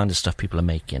see the kind of stuff people are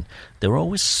making. They're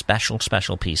always special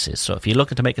pieces. So if you're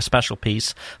looking to make a special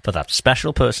piece for that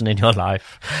special person in your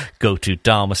life, go to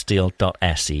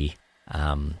dharmasteel.se.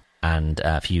 And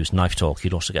if you use Knife Talk,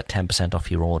 you'd also get 10%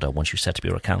 off your order once you set up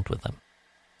your account with them.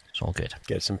 It's all good.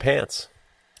 Get some pants.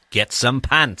 Get some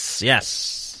pants.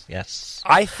 Yes.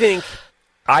 I think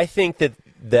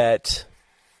that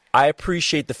I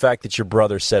appreciate the fact that your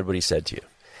brother said what he said to you,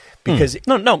 because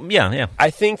yeah. I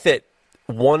think that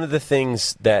one of the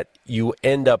things that you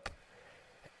end up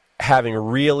having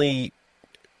really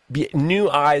new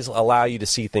eyes allow you to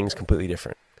see things completely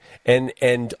different.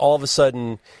 And all of a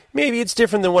sudden, maybe it's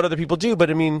different than what other people do, but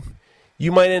I mean,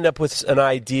 you might end up with an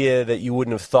idea that you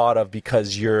wouldn't have thought of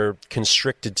because you're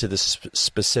constricted to this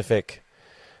specific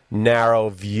narrow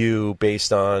view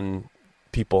based on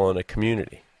people in a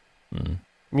community. I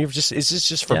mean, it's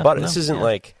just for butter. This isn't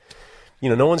like,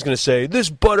 no one's going to say,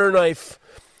 this butter knife,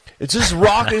 is this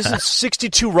rock? Is it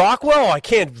 62 Rockwell? I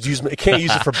can't use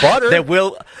it for butter.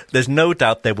 There's no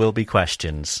doubt there will be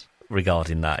questions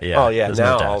regarding that, yeah. Oh, yeah,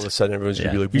 now all of a sudden everyone's going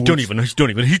to be like... You don't even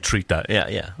heat treat that.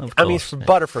 Yeah, of course. I mean, for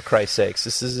butter, for Christ's sakes.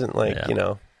 This isn't like,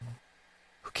 who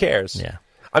cares? Yeah.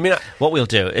 I mean... what we'll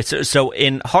do, so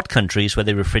in hot countries where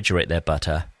they refrigerate their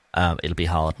butter, it'll be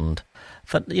hardened.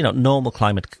 For, normal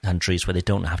climate countries where they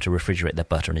don't have to refrigerate their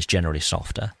butter and it's generally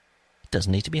softer, it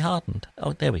doesn't need to be hardened.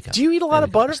 Oh, there we go. Do you eat a lot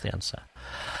of butter? That's the answer.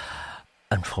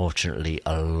 Unfortunately,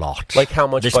 a lot. Like how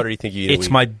much butter do you think you eat a week? It's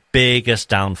my biggest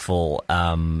downfall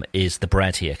is the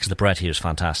bread here, because the bread here is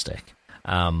fantastic.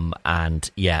 And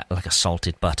yeah, like a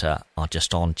salted butter or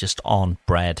just on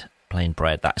bread, plain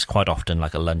bread. That's quite often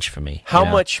like a lunch for me. How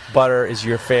much butter is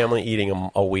your family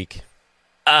eating a week?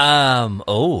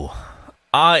 We're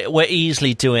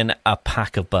easily doing a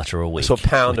pack of butter a week. So a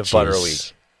pound of butter a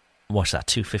week. What's that?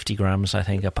 250 grams, I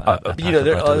think.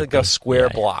 They're like a square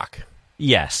block.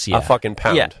 Yes, yeah. A fucking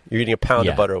pound. Yeah. You're eating a pound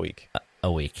of butter a week.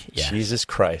 A week, yeah. Jesus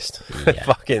Christ. Yeah.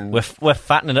 Fucking... We're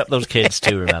fattening up those kids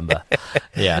too, remember?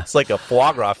 Yeah. It's like a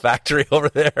foie gras factory over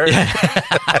there.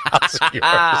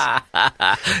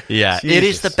 Yeah. It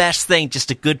is the best thing,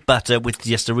 just a good butter with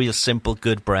just a real simple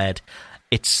good bread.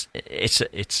 It's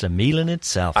a meal in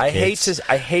itself. I hate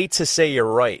to say you're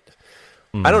right.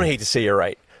 I don't hate to say you're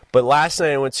right. But last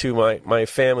night I went to my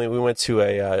family. We went to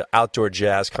a outdoor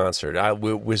jazz concert. It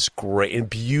was great and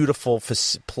beautiful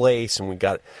place, and we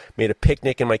made a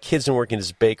picnic. And my kids been working at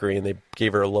this bakery, and they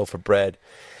gave her a loaf of bread,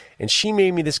 and she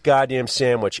made me this goddamn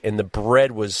sandwich. And the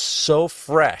bread was so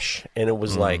fresh, and it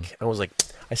was I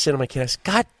said to my kid, I said,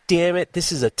 "God damn it,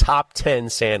 this is a top 10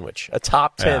 sandwich, a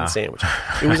top 10 sandwich."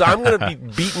 It was. I'm going to be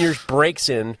beating your brakes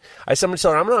in. I said, I'm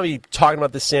going to be talking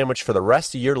about this sandwich for the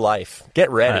rest of your life. Get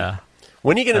ready.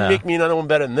 When are you going to make me another one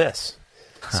better than this?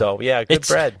 So, yeah, good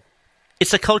bread.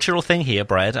 It's a cultural thing here,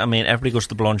 bread. I mean, everybody goes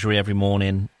to the boulangerie every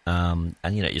morning, and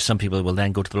some people will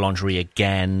then go to the boulangerie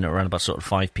again around about sort of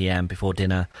 5 p.m. before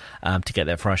dinner to get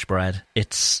their fresh bread.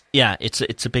 It's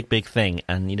a big thing,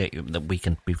 and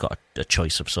we've got a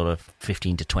choice of sort of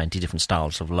 15 to 20 different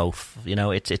styles of loaf.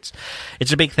 It's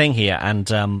a big thing here,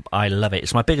 and I love it.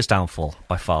 It's my biggest downfall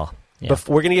by far. Yeah.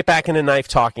 We're going to get back into knife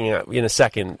talking in a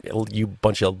second, you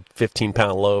bunch of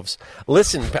 15-pound loaves.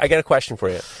 Listen, I got a question for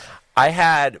you. I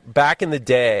had, back in the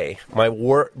day,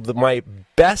 my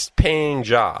best-paying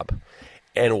job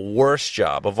and worst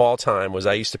job of all time was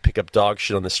I used to pick up dog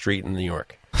shit on the street in New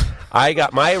York.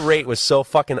 My rate was so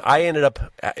fucking... I ended up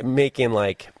making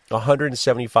like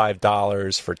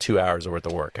 $175 for 2 hours worth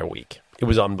of work a week. It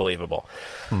was unbelievable.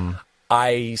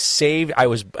 I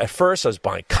was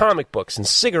buying comic books and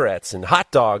cigarettes and hot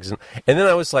dogs, and then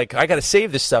I was like, I got to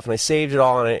save this stuff, and I saved it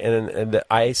all, and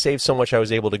I saved so much I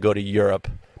was able to go to Europe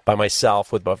by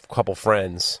myself with a couple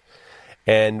friends,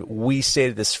 and we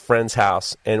stayed at this friend's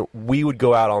house, and we would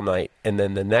go out all night, and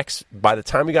then by the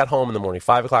time we got home in the morning,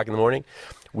 5 o'clock in the morning,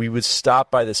 we would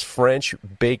stop by this French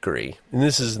bakery, and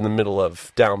this is in the middle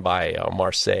of, down by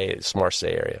Marseille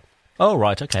area. Oh,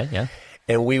 right, okay, yeah.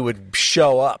 And we would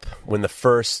show up when the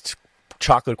first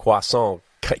chocolate croissant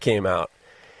came out.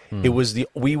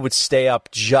 We would stay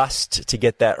up just to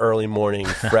get that early morning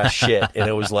fresh shit, and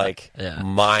it was like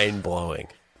mind blowing.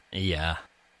 Yeah,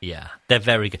 they're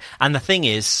very good. And the thing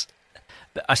is,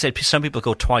 I said some people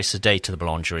go twice a day to the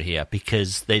boulangerie here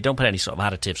because they don't put any sort of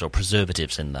additives or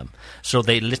preservatives in them, so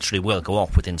they literally will go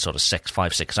off within sort of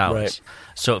 5-6 hours. Right.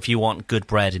 So if you want good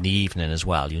bread in the evening as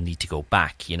well, you need to go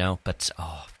back. But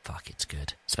fuck, it's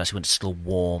good, especially when it's still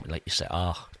warm, like you say.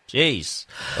 Jeez.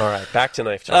 All right, back to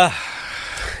knife talk.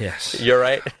 Yes. You're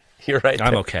right. You're right.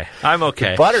 I'm okay. I'm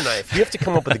okay. The butter knife. You have to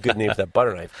come up with a good name for that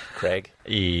butter knife, Craig.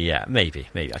 Yeah, maybe.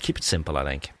 I keep it simple, I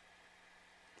think.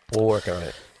 We'll work on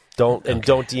it. Don't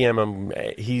DM him.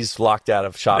 He's locked out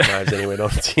of shop knives anyway.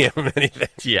 Don't DM him anything.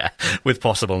 Yeah, with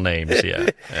possible names, yeah.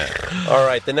 All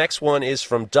right, the next one is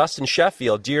from Dustin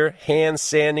Sheffield. Dear Hand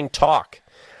Sanding Talk,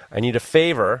 I need a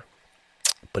favor,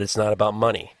 but it's not about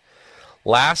money.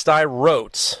 Last I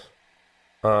wrote,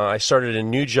 I started a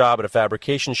new job at a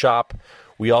fabrication shop.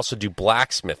 We also do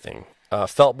blacksmithing.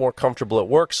 Felt more comfortable at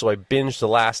work, so I binged the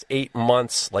last 8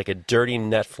 months like a dirty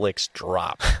Netflix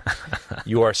drop.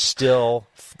 You are still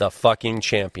the fucking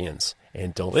champions,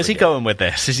 and don't. Where's he going with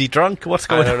this? Is he drunk? What's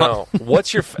going on? I don't know.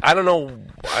 What's your? I don't know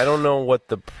what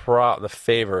the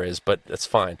favor is, but that's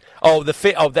fine. Oh,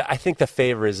 I think the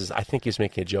favor is I think he was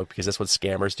making a joke because that's what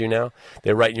scammers do now.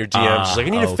 They write in your DMs just like,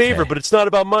 I need a favor, but it's not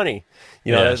about money.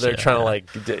 You know, they're trying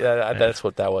to that's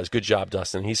what that was. Good job,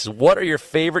 Dustin. He says, what are your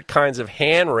favorite kinds of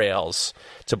handrails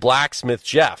to blacksmith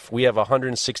Jeff? We have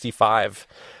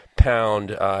 165-pound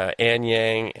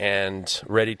Anyang and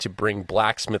ready to bring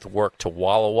blacksmith work to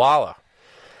Walla Walla.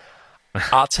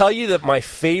 I'll tell you that my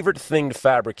favorite thing to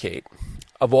fabricate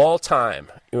of all time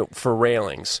for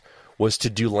railings was to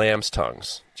do lamb's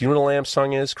tongues. Do you know what a lamb's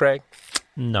tongue is, Craig?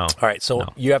 No. All right, so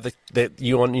you have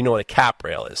you know what a cap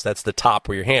rail is. That's the top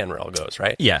where your handrail goes,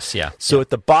 right? Yes, yeah. So at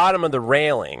the bottom of the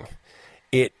railing,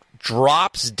 it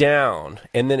drops down,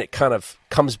 and then it kind of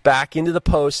comes back into the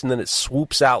post, and then it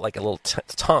swoops out like a little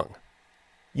tongue.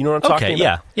 You know what I'm talking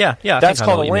about? Yeah. That's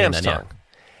called a lamb's tongue.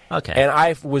 Yeah. Okay. And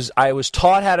I was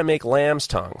taught how to make lamb's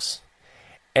tongues,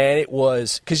 and it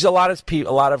was because a lot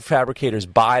of fabricators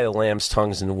buy the lamb's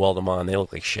tongues and weld them on. They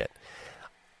look like shit.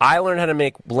 I learned how to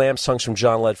make lamb's tongues from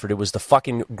John Ledford. It was the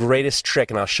fucking greatest trick,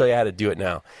 and I'll show you how to do it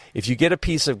now. If you get a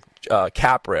piece of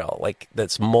cap rail, like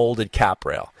that's molded cap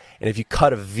rail, and if you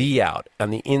cut a V out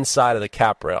on the inside of the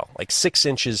cap rail, like 6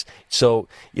 inches, so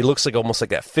it looks like almost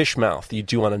like that fish mouth you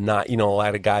do on a knot, a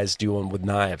lot of guys do them with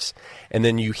knives, and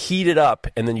then you heat it up,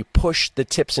 and then you push the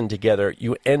tips in together,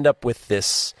 you end up with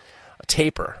this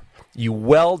taper. You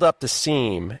weld up the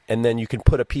seam, and then you can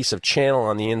put a piece of channel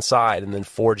on the inside and then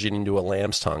forge it into a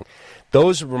lamb's tongue.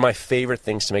 Those were my favorite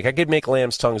things to make. I could make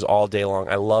lamb's tongues all day long.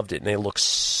 I loved it, and they look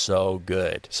so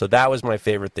good. So that was my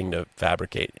favorite thing to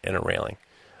fabricate in a railing.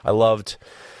 I loved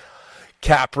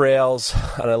cap rails,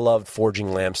 and I loved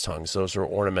forging lamb's tongues. Those are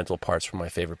ornamental parts from my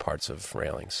favorite parts of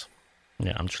railings.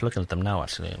 Yeah, I'm just looking at them now,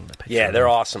 actually. Yeah, they're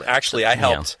awesome. Actually, I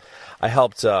helped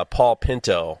Paul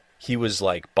Pinto. He was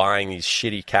like buying these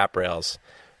shitty cap rails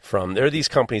from. There are these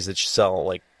companies that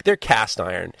sell they're cast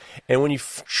iron, and when you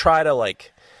try to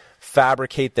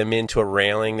fabricate them into a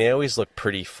railing, they always look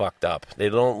pretty fucked up. They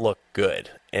don't look good,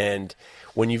 and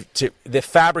the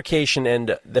fabrication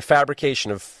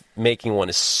of making one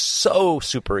is so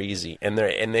super easy, and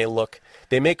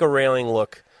they make a railing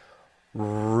look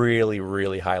really,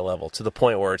 really high level to the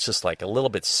point where it's just like a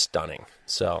little bit stunning.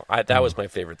 So that was my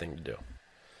favorite thing to do.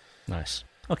 Nice.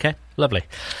 Okay, lovely.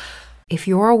 If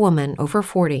you're a woman over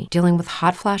 40 dealing with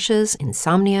hot flashes,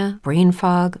 insomnia, brain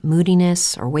fog,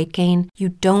 moodiness, or weight gain, you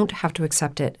don't have to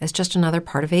accept it as just another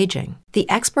part of aging. The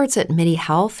experts at MIDI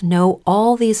Health know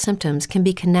all these symptoms can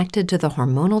be connected to the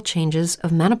hormonal changes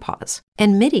of menopause.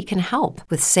 And MIDI can help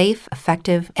with safe,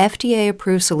 effective,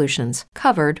 FDA-approved solutions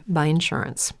covered by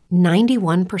insurance.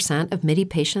 91% of MIDI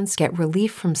patients get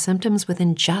relief from symptoms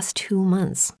within just 2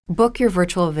 months. Book your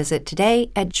virtual visit today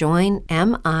at joinmidi.com.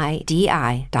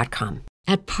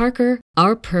 At Parker,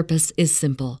 our purpose is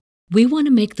simple. We want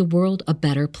to make the world a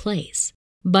better place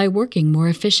by working more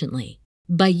efficiently,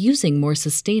 by using more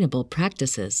sustainable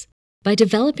practices, by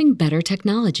developing better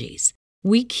technologies.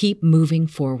 We keep moving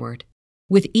forward.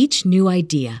 With each new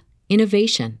idea,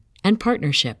 innovation, and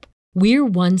partnership, we're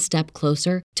one step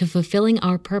closer to fulfilling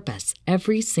our purpose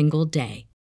every single day.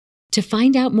 To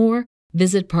find out more,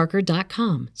 visit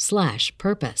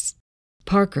parker.com/purpose.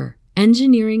 Parker,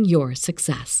 engineering your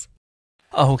success.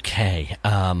 Okay,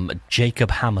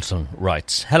 Jacob Hamilton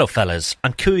writes, hello fellas,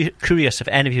 I'm curious if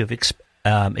any of you have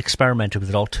experimented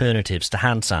with alternatives to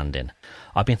hand sanding.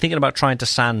 I've been thinking about trying to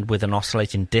sand with an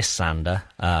oscillating disc sander,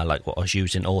 like what was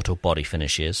used in auto body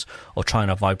finishes, or trying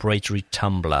a vibratory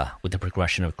tumbler with the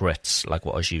progression of grits, like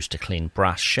what was used to clean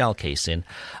brass shell casing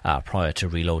prior to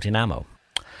reloading ammo.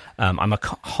 I'm a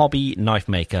hobby knife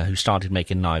maker who started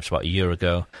making knives about a year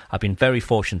ago. I've been very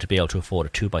fortunate to be able to afford a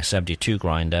 2x72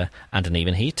 grinder and an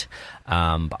even heat.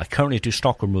 But I currently do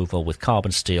stock removal with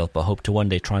carbon steel, but hope to one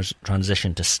day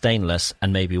transition to stainless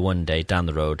and maybe one day down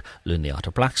the road learn the art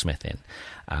of blacksmithing.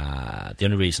 The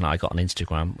only reason I got on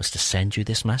Instagram was to send you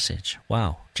this message.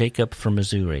 Wow. Jacob from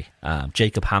Missouri.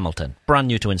 Jacob Hamilton. Brand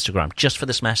new to Instagram. Just for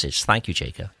this message. Thank you,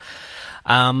 Jacob.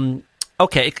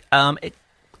 Okay.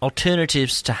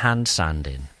 Alternatives to hand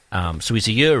sanding. So he's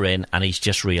a year in and he's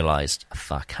just realised,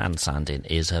 fuck, hand sanding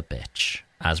is a bitch,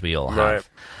 as we all have.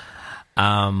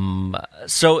 Right.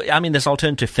 So, I mean, there's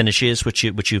alternative finishes, which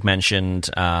you've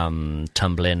mentioned,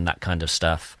 tumbling, that kind of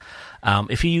stuff.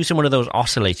 If you're using one of those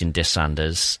oscillating disc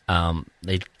sanders,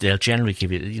 they'll generally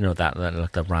give you, that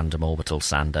like the random orbital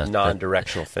sander,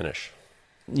 non-directional finish.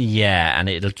 Yeah, and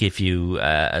it'll give you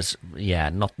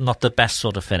not the best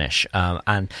sort of finish. And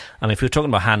I mean, if we're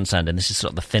talking about hand sanding, this is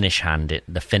sort of the finish hand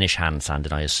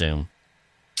sanding, I assume.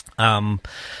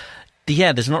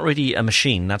 There's not really a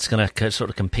machine that's going to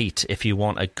sort of compete if you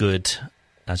want a good,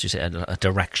 as you say, a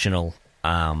directional,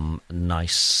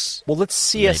 nice. Well,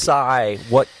 let's CSI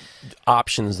what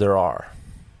options there are.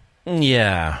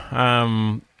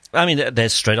 Yeah. I mean,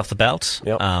 there's straight off the belt,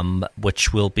 yep.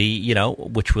 Which will be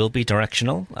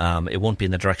directional. It won't be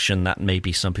in the direction that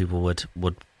maybe some people would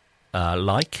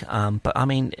like. But I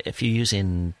mean, if you're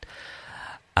using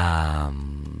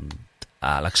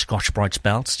like Scotch-Brite's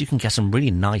belts, you can get some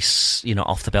really nice,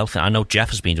 off the belt. I know Jeff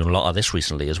has been doing a lot of this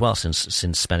recently as well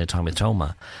since spending time with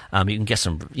Toma. You can get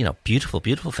some, beautiful,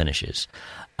 beautiful finishes.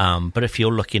 But if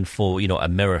you're looking for, a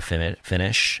mirror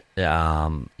finish, you're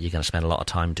going to spend a lot of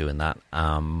time doing that.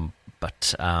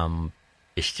 But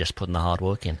it's just putting the hard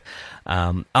work in.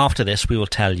 After this, we will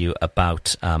tell you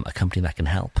about a company that can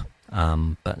help.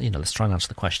 But, let's try and answer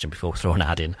the question before we throw an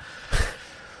ad in.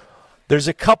 There's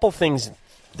a couple things.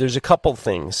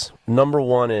 Number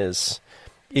one is,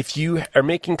 if you are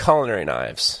making culinary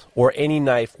knives or any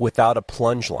knife without a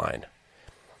plunge line,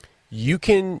 you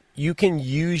can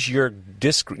use your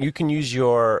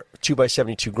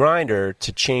 2x72 grinder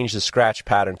to change the scratch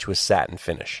pattern to a satin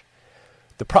finish.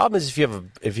 The problem is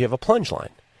if you have a plunge line.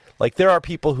 Like, there are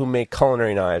people who make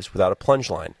culinary knives without a plunge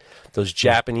line. Those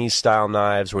Japanese style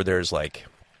knives where there's like,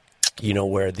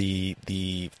 where the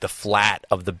flat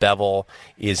of the bevel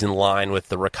is in line with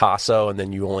the ricasso, and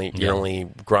then you're only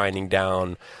grinding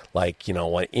down like an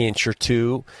inch or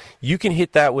two. You can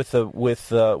hit that with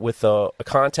a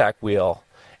contact wheel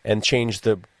and change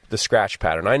the scratch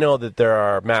pattern. I know that there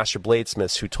are master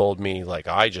bladesmiths who told me, like,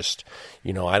 I just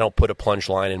I don't put a plunge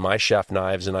line in my chef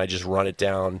knives and I just run it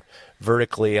down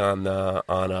vertically on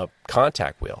a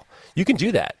contact wheel. You can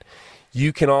do that.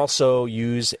 You can also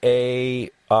use a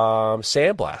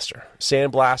sandblaster.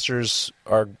 Sandblasters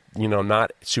are,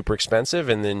 not super expensive,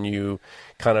 and then you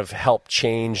kind of help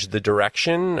change the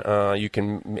direction. You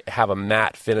can have a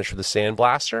matte finish with a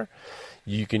sandblaster.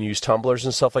 You can use tumblers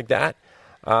and stuff like that.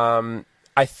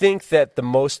 I think that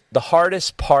the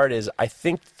hardest part is, I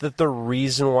think that the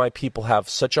reason why people have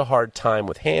such a hard time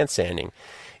with hand sanding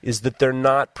is that they're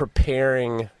not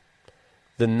preparing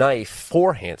the knife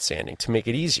for hand sanding to make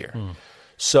it easier.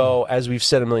 So, as we've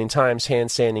said a million times, hand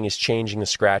sanding is changing the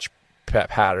scratch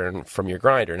pattern from your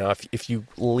grinder. Now, if you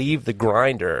leave the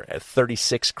grinder at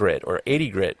 36 grit or 80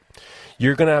 grit,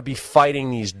 you're going to be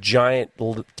fighting these giant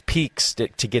peaks to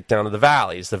get down to the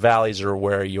valleys. The valleys are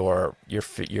where your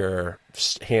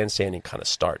hand sanding kind of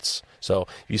starts. So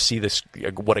you see this,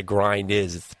 what a grind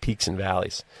is. It's the peaks and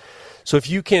valleys. So if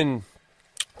you can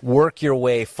work your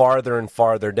way farther and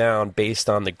farther down based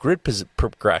on the grit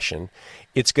progression,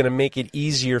 it's going to make it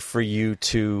easier for you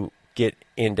to get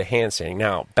into hand sanding.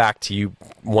 Now, back to you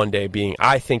one day being,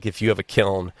 I think if you have a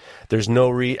kiln, there's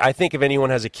no I think if anyone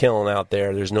has a kiln out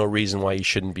there, there's no reason why you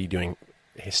shouldn't be doing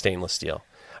stainless steel.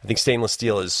 I think stainless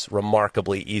steel is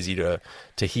remarkably easy to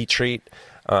heat treat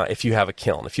if you have a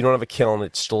kiln. If you don't have a kiln,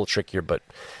 it's still trickier, but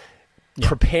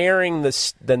preparing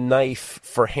the knife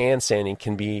for hand sanding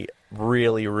can be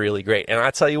really, really great. And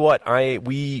I tell you what,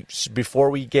 before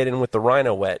we get in with the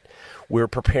Rhino Wet, we're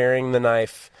preparing the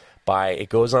knife I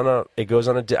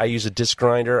use a disc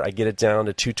grinder. I get it down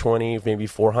to 220, maybe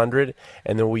 400,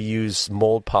 and then we use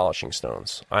mold polishing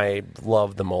stones. I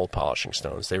love the mold polishing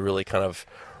stones. They really kind of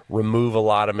remove a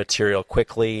lot of material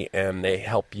quickly, and they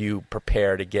help you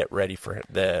prepare to get ready for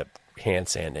the hand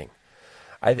sanding.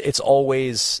 It's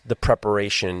always the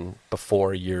preparation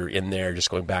before you're in there just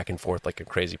going back and forth like a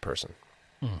crazy person.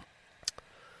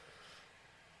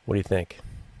 What do you think?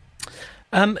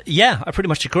 Yeah, I pretty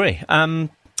much agree.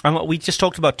 We just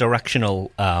talked about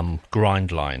directional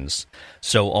grind lines.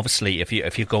 So obviously, if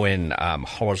you go in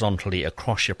horizontally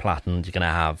across your platen, you're going to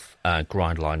have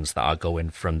grind lines that are going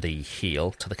from the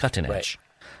heel to the cutting edge.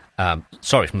 Right.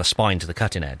 From the spine to the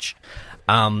cutting edge.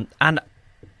 And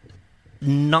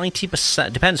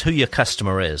 90%, depends who your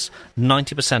customer is,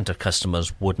 90% of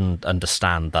customers wouldn't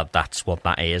understand that that's what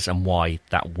that is and why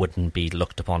that wouldn't be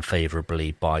looked upon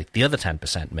favourably by the other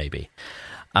 10% maybe.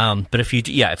 But if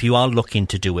you are looking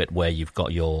to do it where you've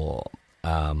got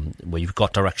where you've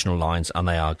got directional lines and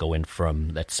they are going from,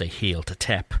 let's say, heel to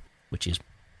tip, which is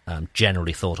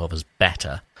generally thought of as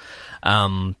better,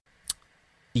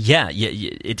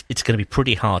 it's going to be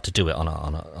pretty hard to do it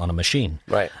on a machine,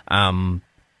 right?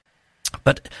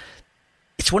 But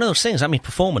it's one of those things. I mean,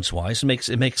 performance-wise,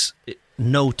 it makes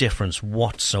no difference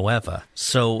whatsoever.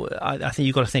 So I think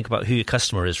you've got to think about who your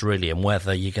customer is really and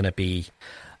whether you're going to be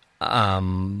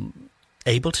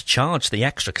able to charge the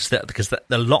extra, because there's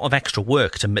a lot of extra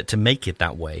work to make it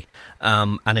that way.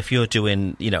 And if you're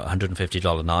doing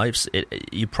 $150 knives,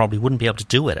 you probably wouldn't be able to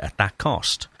do it at that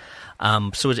cost.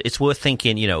 So it's worth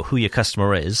thinking, who your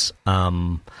customer is,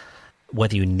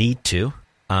 whether you need to,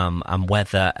 and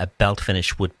whether a belt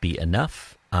finish would be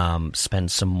enough.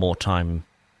 Spend some more time,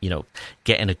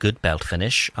 getting a good belt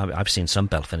finish. I've seen some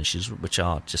belt finishes which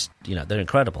are just, they're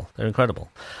incredible. They're incredible.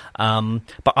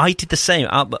 But I did the same.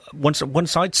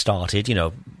 Once I'd started,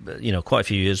 quite a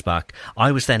few years back,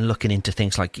 I was then looking into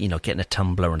things like, getting a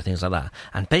tumbler and things like that.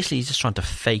 And basically you're just trying to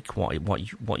fake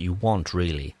what you want,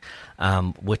 really.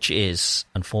 Which is,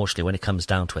 unfortunately, when it comes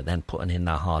down to it, then putting in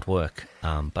that hard work.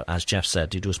 But as Jeff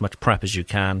said, you do as much prep as you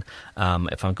can.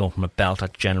 If I'm going from a belt, I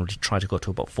generally try to go to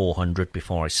about 400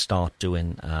 before I start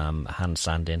doing hand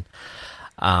sanding.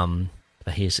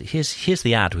 But here's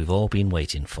the ad we've all been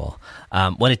waiting for.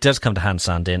 When it does come to hand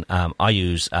sanding, I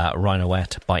use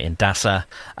Rhino-Wet by Indasa.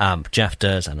 Jeff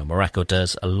does, and Morocco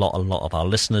does. A lot of our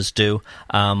listeners do.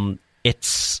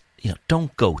 It's...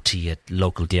 don't go to your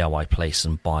local DIY place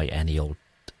and buy any old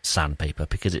sandpaper,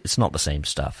 because it's not the same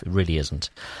stuff. It really isn't.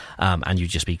 And you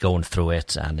just be going through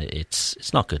it, and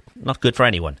it's not good. Not good for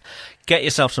anyone. Get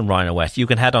yourself some Rhino-Wet. You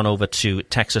can head on over to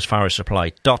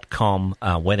TexasFireSupply.com,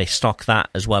 where they stock that,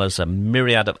 as well as a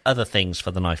myriad of other things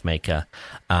for the knife maker.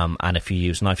 And if you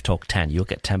use Knife Talk 10, you'll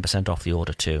get 10% off the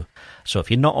order too. So if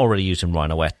you're not already using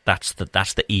Rhino-Wet, that's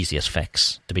the easiest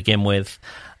fix to begin with.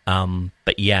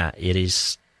 But yeah, it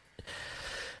is...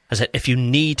 As I said, if you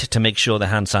need to make sure they're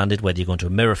hand sanded, whether you're going to a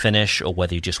mirror finish or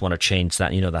whether you just want to change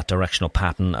that, that directional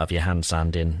pattern of your hand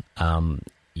sanding,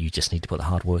 you just need to put the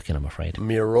hard work in, I'm afraid.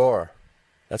 Mirror.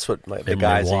 That's what the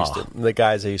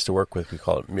guys I used to work with, we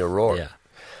call it mirror. Yeah.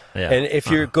 Yeah. And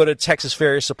if you go to Texas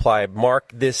Farrier Supply,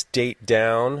 mark this date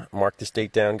down. Mark this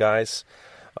date down, guys.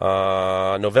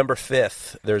 November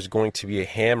 5th, there's going to be a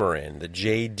hammer-in, the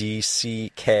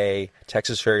JDCK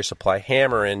Texas Farrier Supply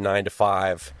hammer-in 9 to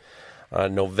 5.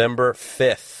 November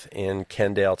 5th in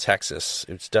Kendale, Texas.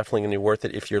 It's definitely going to be worth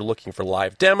it if you're looking for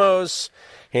live demos,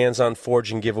 hands-on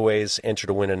forging giveaways, enter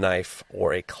to win a knife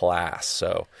or a class.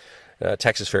 So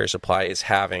Texas Farrier Supply is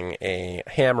having a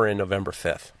hammer in November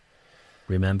 5th.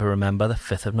 Remember, the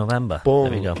 5th of November. Boom.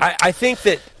 There we go. I think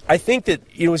that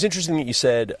it was interesting that you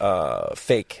said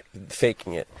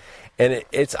faking it. And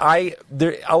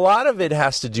a lot of it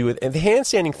has to do with, and the hand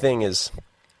sanding thing is...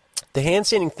 The hand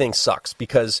sanding thing sucks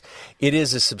because it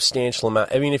is a substantial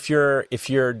amount. I mean, if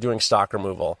you're doing stock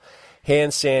removal,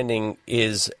 hand sanding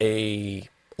is a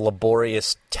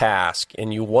laborious task,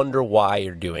 and you wonder why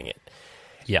you're doing it.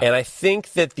 Yeah. And I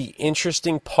think that the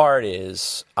interesting part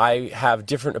is I have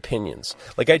different opinions.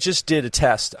 Like, I just did a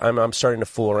test. I'm starting to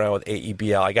fool around with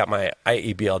AEBL. I got my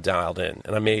AEBL dialed in,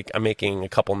 and I'm making a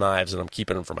couple knives, and I'm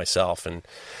keeping them for myself, and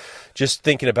just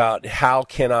thinking about how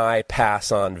can I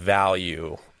pass on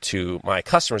value to my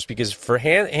customers, because for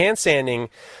hand sanding,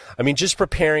 I mean, just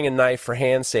preparing a knife for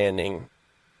hand sanding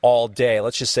all day,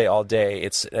 let's just say all day,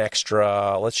 it's an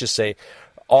extra, let's just say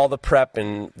all the prep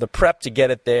and the prep to get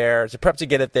it there,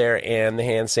 and the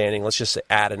hand sanding, let's just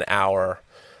add an hour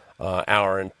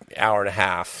and a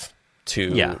half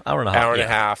to hour and a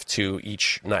half to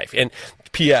each knife. And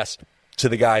P.S. to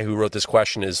the guy who wrote this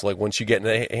question is, like, once you get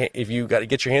if you got to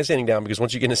get your hand sanding down, because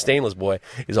once you get in a stainless, boy,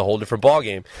 is a whole different ball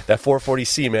game. That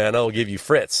 440C, man, that'll give you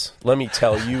fritz. Let me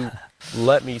tell you.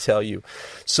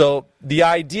 So the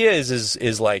idea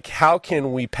is like, how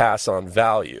can we pass on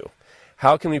value?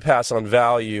 How can we pass on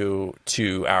value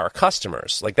to our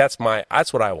customers? Like, that's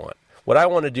what I want. What I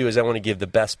want to do is I want to give the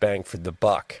best bang for the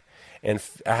buck, and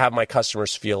have my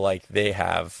customers feel like they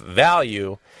have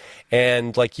value.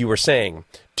 And like you were saying,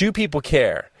 do people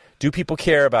care? Do people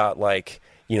care about, like,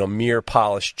 mirror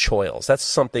polished choils. That's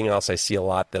something else I see a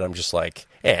lot that I'm just like,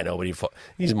 nobody,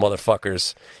 these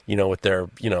motherfuckers, with their,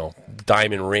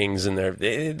 diamond rings and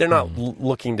they're not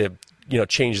looking to,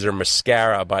 change their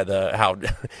mascara by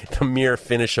the mere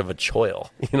finish of a choil.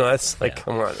 That's like,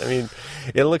 come on. I mean,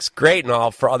 it looks great and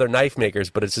all for other knife makers,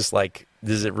 but it's just like,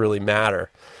 does it really matter?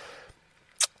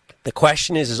 The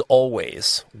question is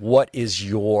always, what is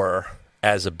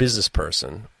as a business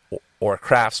person or a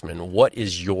craftsman, what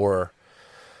is your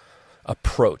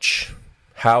approach?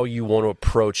 How you want to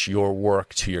approach your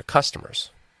work to your customers,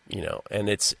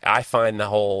 and I find the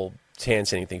whole hand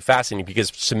sanding thing fascinating because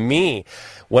to me,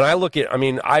 when I look at,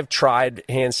 I've tried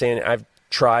hand sanding, I've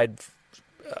tried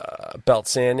belt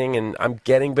sanding, and I'm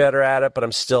getting better at it, but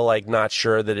I'm still like not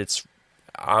sure that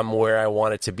I'm where I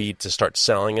want it to be to start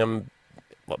selling them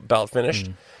belt finished.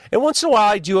 And once in a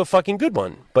while I do a fucking good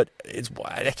one, but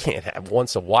I can't have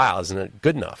once in a while, isn't it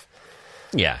good enough?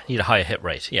 Yeah, you need a higher hit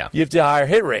rate, yeah. You have to higher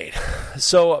hit rate.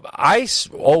 So I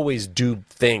always do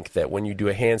think that when you do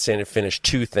a hand sanded finish,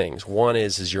 two things. One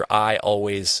is your eye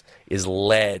always is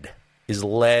led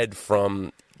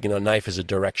from, knife is a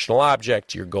directional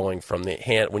object. You're going from the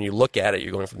hand, when you look at it,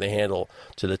 you're going from the handle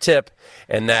to the tip.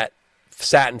 And that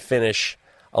satin finish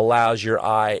allows your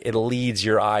eye, it leads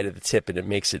your eye to the tip and it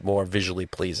makes it more visually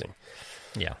pleasing.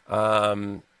 Yeah.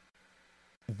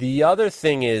 The other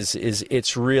thing is it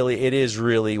is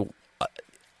really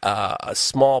a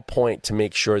small point to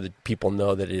make sure that people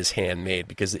know that it is handmade,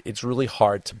 because it's really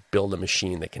hard to build a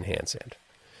machine that can hand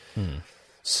sand.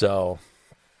 So,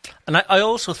 and I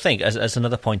also think, as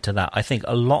another point to that, I think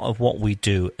a lot of what we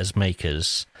do as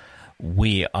makers,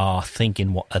 we are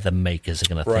thinking what other makers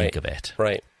are going to think of it.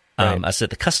 Right. As that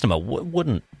the customer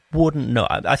wouldn't know.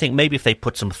 I think maybe if they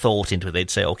put some thought into it, they'd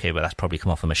say, okay, well, that's probably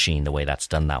come off a machine, the way that's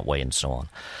done that way and so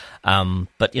on.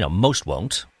 But, most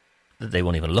won't. They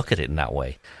won't even look at it in that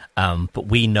way. But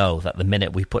we know that the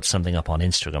minute we put something up on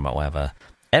Instagram or whatever,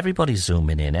 everybody's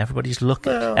zooming in. Everybody's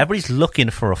looking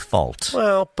for a fault.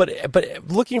 Well, but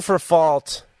looking for a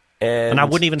fault, and I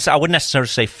wouldn't necessarily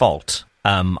say fault.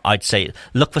 I'd say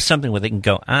look for something where they can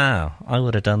go, I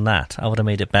would have done that. I would have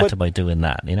made it better by doing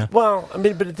that, Well,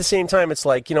 but at the same time, it's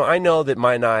like, I know that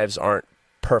my knives aren't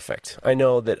perfect. I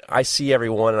know that I see every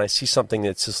one and I see something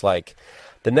that's just like,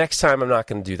 the next time I'm not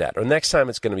going to do that, or next time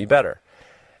it's going to be better.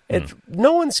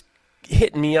 No one's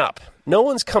hitting me up. No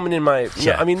one's coming in my...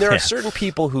 there are certain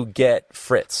people who get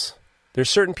frits. There's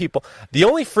certain people. The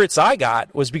only frits I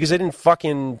got was because I didn't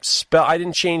fucking spell. I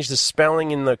didn't change the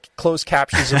spelling in the closed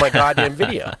captions of my goddamn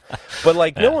video.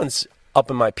 But no one's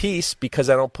up in my piece because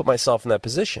I don't put myself in that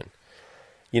position.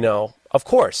 Of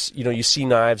course, you see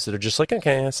knives that are just like,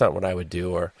 okay, that's not what I would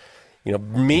do. Or,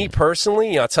 me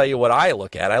personally, I'll tell you what I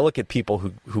look at. I look at people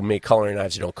who make culinary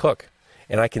knives who don't cook,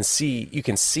 and you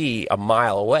can see a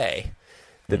mile away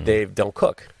that they don't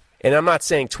cook. And I'm not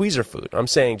saying tweezer food. I'm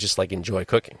saying just enjoy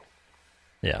cooking.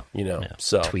 Yeah.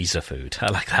 So tweezer food.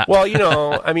 I like that. Well,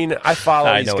 I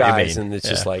follow these guys, and it's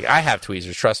just like, I have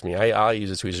tweezers. Trust me, I'll use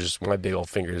a tweezer. Just my big old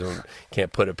fingers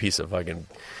can't put a piece of fucking,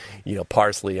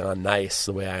 parsley on nice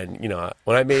the way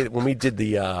when we did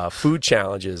the food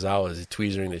challenges, I was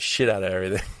tweezering the shit out of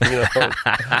everything.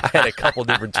 I had a couple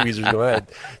different tweezers going. I had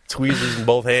tweezers in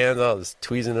both hands. I was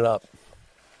tweezing it up.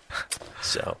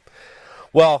 So.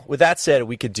 Well, with that said,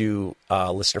 we could do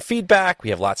listener feedback.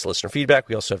 We have lots of listener feedback.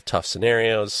 We also have tough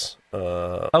scenarios.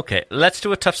 Okay, let's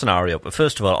do a tough scenario. But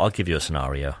first of all, I'll give you a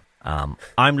scenario.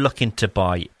 I'm looking to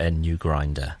buy a new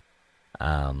grinder.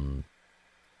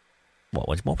 What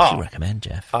would you recommend,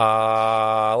 Jeff?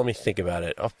 Let me think about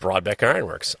it. Broadbeck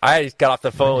Ironworks. I got off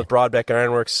the phone with Broadbeck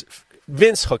Ironworks.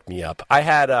 Vince hooked me up. I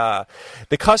had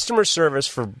the customer service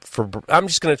for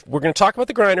we're gonna talk about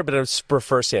the grinder, but it's for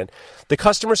firsthand. The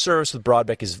customer service with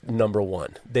Broadbeck is number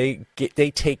one. They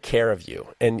take care of you,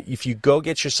 and if you go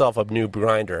get yourself a new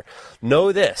grinder,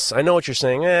 know this. I know what you're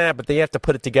saying, but they have to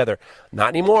put it together. Not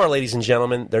anymore, ladies and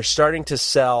gentlemen. They're starting to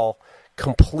sell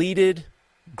completed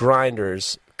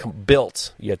grinders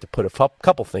built. You have to put a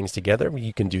couple things together.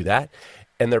 You can do that.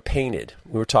 And they're painted.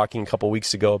 We were talking a couple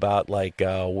weeks ago about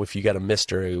if you got a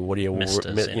mister, what do you,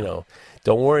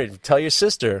 don't worry. Tell your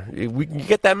sister we can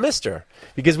get that mister,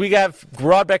 because we have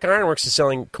Broadbeck Ironworks is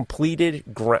selling completed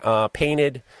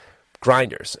painted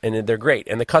grinders, and they're great.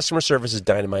 And the customer service is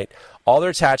dynamite. All their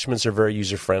attachments are very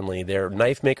user friendly. They're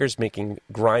knife makers making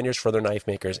grinders for their knife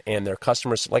makers, and their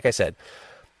customers. Like I said,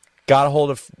 got a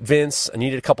hold of Vince. I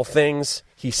needed a couple things.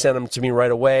 He sent them to me right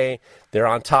away. They're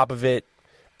on top of it.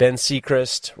 Ben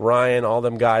Sechrist, Ryan, all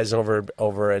them guys over at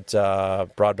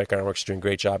Broadbeck Ironworks are doing a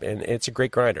great job, and it's a great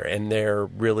grinder, and they're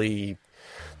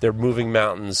moving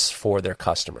mountains for their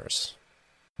customers.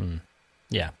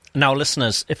 Yeah. Now,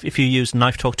 listeners, if you use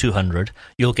Knife Talk 200,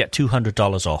 you'll get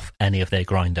 $200 off any of their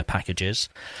grinder packages.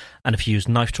 And if you use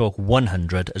Knife Talk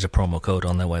 100 as a promo code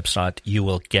on their website, you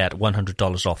will get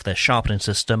 $100 off their sharpening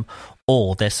system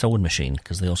or their sewing machine,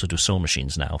 because they also do sewing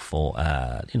machines now for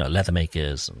leather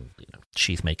makers and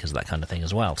sheath makers, that kind of thing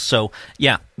as well. So,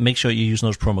 yeah, make sure you use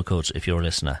those promo codes if you're a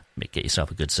listener. Get yourself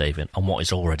a good saving on what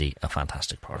is already a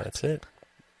fantastic product. That's it.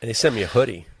 And they sent me a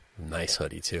hoodie. Nice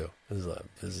hoodie, too.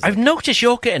 I've noticed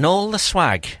you're getting all the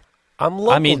swag. I'm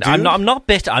local, I mean, dude. I'm not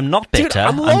bitter. Dude,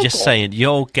 I'm just saying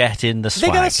you're getting the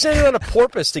swag. They got to send it on a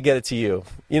porpoise to get it to you,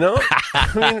 you know?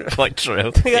 I mean, quite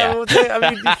true.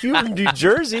 If you were in New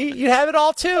Jersey, you have it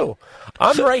all, too.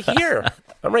 I'm right here.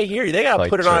 They got to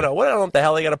put it on I don't know what the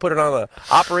hell they got to put it on a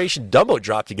Operation Dumbo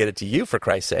Drop to get it to you, for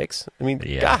Christ's sakes. I mean,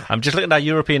 yeah. God. I'm just looking at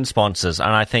European sponsors,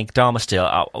 and I think Dharma Steel,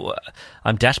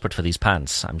 I'm desperate for these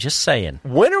pants. I'm just saying.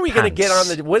 When are we going to get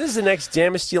on when is the next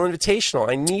Dharma Steel Invitational?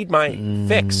 I need my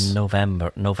fix.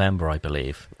 November, I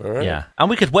believe. Right. Yeah. And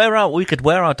we could wear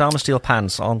our Dharma Steel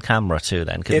pants on camera too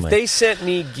then, couldn't we? If they sent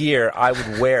me gear, I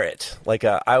would wear it.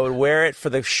 I would wear it for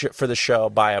the show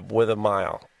by a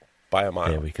mile.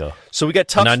 There we go. So we got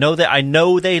tough. And I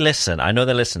know they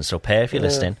listen. So Pear, if you're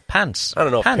listening, pants. I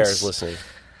don't know if pants. Pear's listening.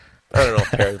 I don't know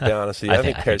if Pear, to be honest with you. I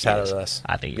think Pear's had it with us.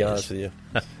 I think to be honest with you.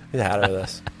 He's had it with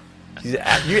us.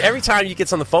 Every time he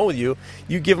gets on the phone with you,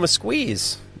 you give him a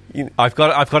squeeze. I've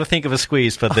got to think of a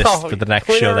squeeze for this for the next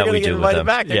show that we do with them.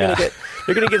 Back.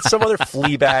 They're going to get some other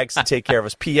flea bags to take care of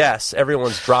us. P.S.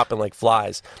 Everyone's dropping like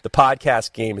flies. The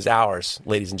podcast game is ours,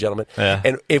 ladies and gentlemen. Yeah.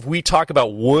 And if we talk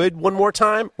about wood one more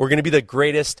time, we're going to be the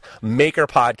greatest maker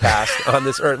podcast on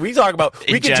this earth. We talk about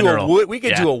we could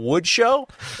do a wood show,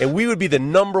 and we would be the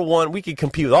number one. We could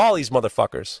compete with all these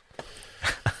motherfuckers.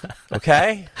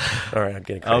 Okay? All right, I'm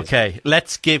getting crazy. Okay,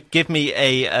 let's give me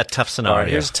a tough scenario. All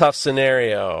right, here's a tough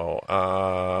scenario.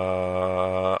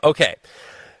 Okay.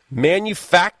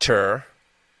 Manufacturer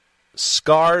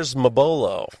Scars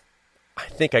Mabolo. I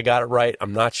think I got it right.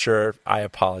 I'm not sure. I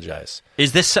apologize.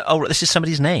 Is this this is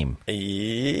somebody's name?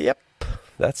 Yep.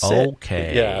 That's it.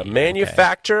 Okay. Yeah,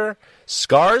 manufacturer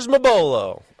Scars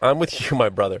Mabolo. I'm with you, my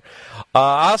brother.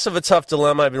 I also have a tough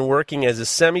dilemma. I've been working as a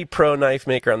semi-pro knife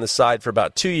maker on the side for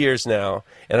about 2 years now,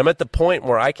 and I'm at the point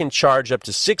where I can charge up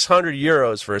to 600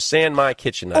 euros for a San Mai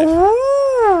kitchen knife.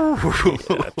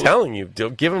 I'm telling you,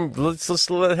 give him. Let's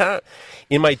let it happen.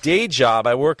 In my day job,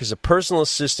 I work as a personal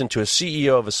assistant to a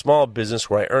CEO of a small business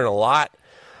where I earn a lot.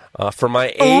 For my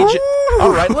age,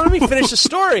 all right. Let me finish the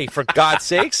story. For God's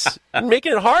sakes, you're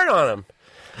making it hard on him.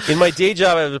 In my day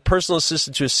job, I was a personal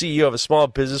assistant to a CEO of a small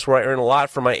business where I earn a lot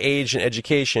for my age and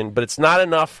education, but it's not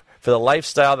enough for the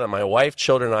lifestyle that my wife,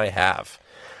 children, and I have.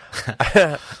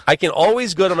 I can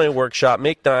always go to my workshop,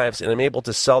 make knives, and I'm able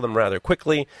to sell them rather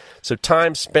quickly, so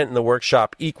time spent in the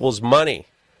workshop equals money.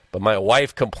 But my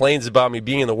wife complains about me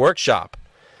being in the workshop.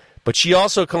 But she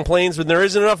also complains when there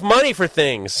isn't enough money for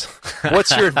things.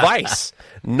 What's your advice?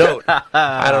 Note,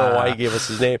 I don't know why he gave us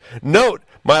his name. Note,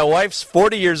 my wife's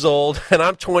 40 years old, and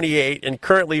I'm 28, and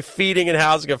currently feeding and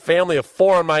housing a family of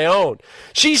 4 on my own.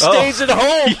 She stays at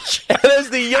home, and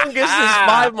as the youngest is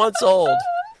 5 months old.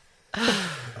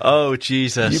 Oh,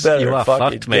 Jesus. You are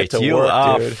fucked, mate. You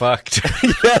are fucked.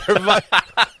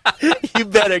 You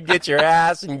better get your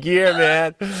ass in gear,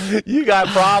 man. You got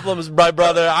problems, my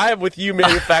brother. I am with you,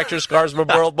 manufacturer Scars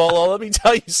Mabolo. Let me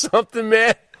tell you something,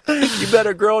 man. You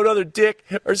better grow another dick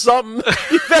or something.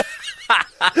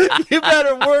 You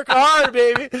better work hard,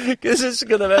 baby, because it's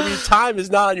time is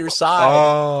not on your side.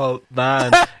 Oh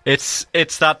man, it's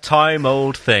that time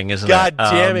old thing, isn't God it?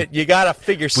 God damn it! You got to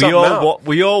figure something out.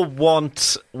 We all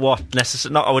want what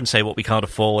necessary. Not I wouldn't say what we can't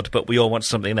afford, but we all want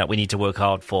something that we need to work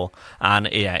hard for. And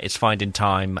yeah, it's finding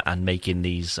time and making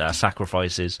these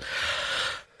sacrifices.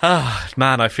 Ah,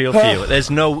 man, I feel for you. There's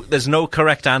no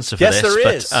correct answer for this. Yes,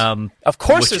 there is. Of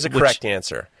course, there's a correct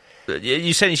answer.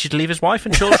 You said he should leave his wife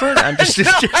and children? And just, is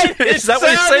that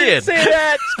what you're saying? I didn't say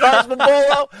that, Scars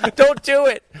Mabolo. Don't do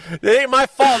it. It ain't my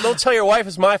fault. Don't tell your wife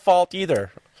it's my fault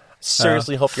either.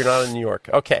 Seriously, hope you're not in New York.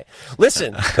 Okay,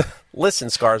 listen,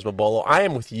 Scars Mabolo. I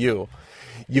am with you.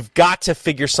 You've got to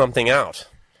figure something out,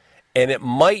 and it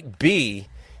might be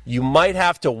you might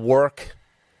have to work.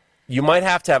 You might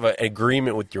have to have an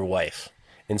agreement with your wife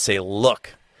and say,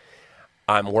 "Look,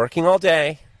 I'm working all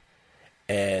day,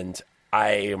 and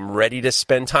I am ready to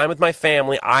spend time with my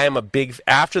family. I am a big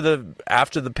after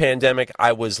the pandemic.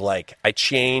 I was like, I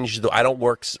changed. I don't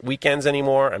work weekends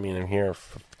anymore. I mean, I'm here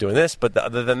doing this, but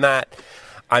other than that,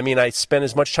 I mean, I spend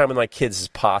as much time with my kids as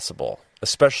possible.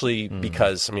 Especially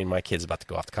because my kid's about to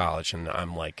go off to college, and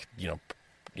I'm like,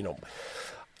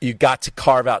 you got to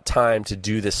carve out time to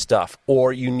do this stuff,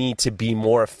 or you need to be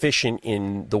more efficient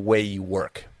in the way you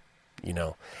work,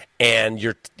 and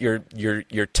your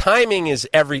timing is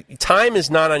time is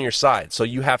not on your side. So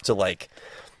you have to like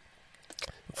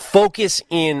focus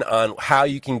in on how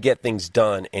you can get things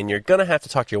done. And you're going to have to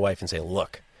talk to your wife and say,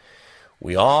 look,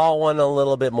 we all want a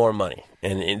little bit more money.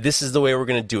 And this is the way we're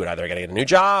going to do it. Either I got to get a new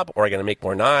job, or I got to make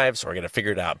more knives, or I got to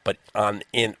figure it out. But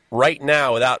right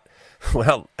now, without,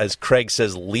 well, as Craig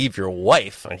says, leave your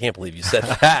wife. I can't believe you said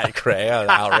that, Craig.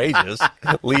 That's outrageous.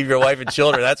 Leave your wife and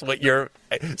children. That's what your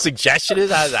suggestion is?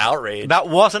 That's outrage. That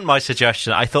wasn't my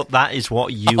suggestion. I thought that is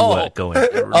what you were going.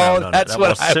 No, that's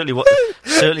that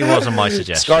certainly wasn't my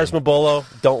suggestion. Scars Mabolo,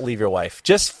 don't leave your wife.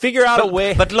 Just figure out a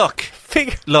way. But look.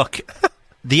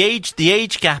 The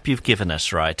age gap you've given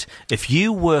us, right? If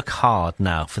you work hard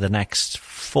now for the next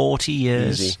 40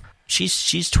 years, easy.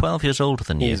 She's 12 years older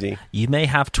than you. Easy. You may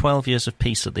have 12 years of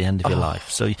peace at the end of your life.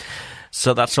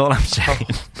 So that's all I'm saying.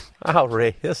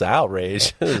 Outrage! This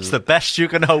outrage. It's the best you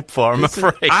can hope for, I'm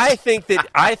afraid. I think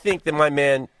that my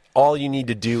man, all you need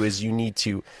to do is you need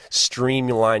to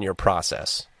streamline your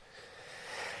process.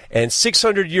 And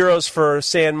 600 euros for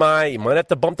San Mai, you might have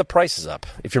to bump the prices up.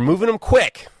 If you're moving them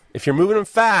quick. If you're moving them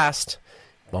fast,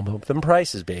 bump up them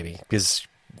prices, baby. Because,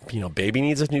 baby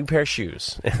needs a new pair of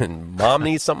shoes. And mom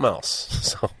needs something else.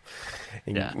 So,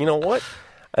 You know what?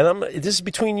 And this is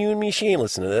between you and me. She ain't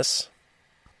listening to this.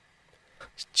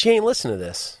 She ain't listening to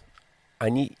this.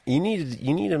 You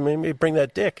need to maybe bring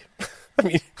that dick. I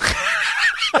mean,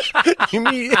 you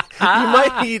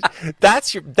might need.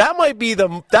 That might be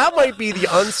the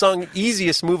unsung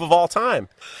easiest move of all time.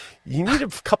 You need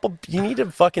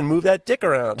to fucking move that dick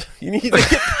around. You need to get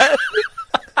that.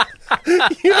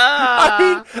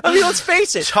 I mean, let's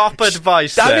face it. Top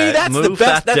advice. That's move the best.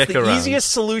 That that's dick the around.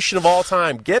 Easiest solution of all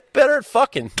time. Get better at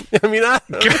fucking. Don't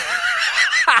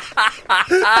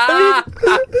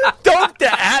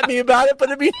at me about it, but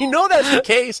that's the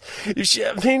case.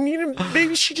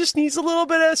 Maybe she just needs a little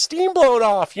bit of steam blown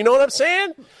off. You know what I'm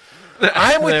saying?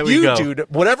 I'm with you, dude.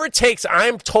 Whatever it takes,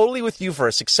 I'm totally with you for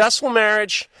a successful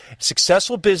marriage,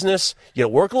 successful business. You got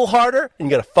to work a little harder, and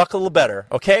you got to fuck a little better.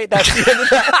 Okay, that's the end of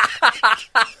that.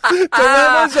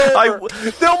 Dilemma's over.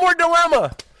 No more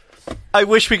dilemma. I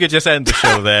wish we could just end the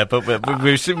show there, but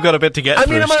we've still got a bit to get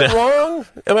through. Am I wrong?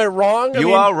 Am I wrong?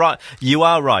 Are right. You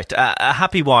are right. A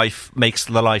happy wife makes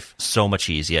the life so much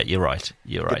easier. You're right.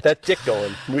 Get that dick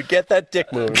going. We get that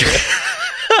dick moving.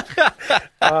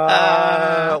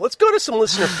 Let's go to some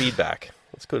listener feedback.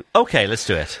 Okay, let's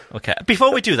do it. Okay,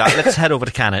 before we do that, let's head over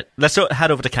to Canada. Let's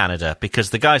head over to Canada because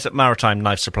the guys at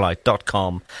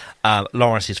MaritimeKnifeSupply.com,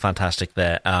 Lawrence is fantastic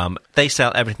there. They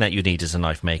sell everything that you need as a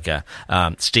knife maker: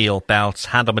 steel, belts,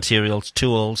 handle materials,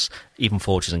 tools, even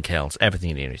forges and kilns, everything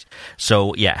you need.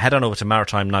 So yeah, head on over to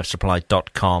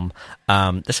MaritimeKnifeSupply.com.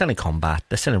 They're selling Combat,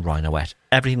 they're selling Rhinoet,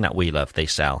 everything that we love, they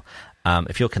sell.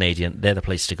 If you're Canadian, they're the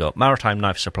place to go.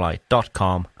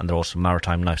 MaritimeKnifeSupply.com, and they're also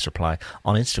Maritime Knife Supply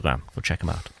on Instagram. Go check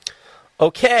them out.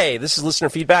 Okay, this is listener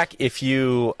feedback. If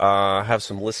you have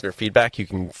some listener feedback, you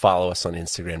can follow us on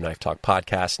Instagram, Knife Talk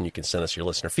Podcast, and you can send us your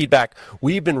listener feedback.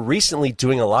 We've been recently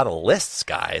doing a lot of lists,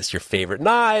 guys. Your favorite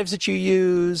knives that you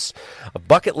use,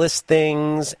 bucket list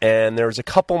things, and there's a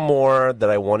couple more that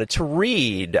I wanted to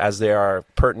read as they are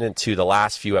pertinent to the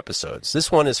last few episodes.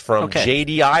 This one is from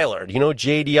J.D. Eiler. Do you know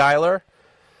J.D. Eiler?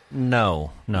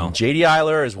 No. J.D.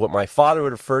 Eiler is what my father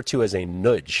would refer to as a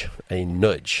nudge,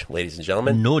 ladies and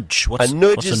gentlemen. Nudge? A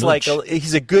nudge is like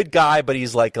he's a good guy, but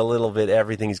he's like a little bit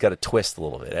everything. He's got a twist a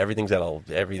little bit. Everything's got a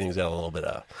little bit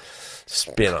of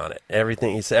spin on it.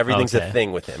 Everything's a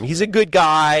thing with him. He's a good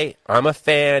guy. I'm a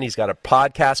fan. He's got a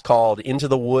podcast called Into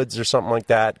the Woods or something like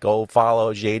that. Go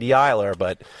follow J.D. Eiler.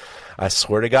 But I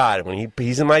swear to God, when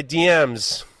he's in my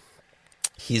DMs,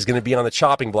 he's going to be on the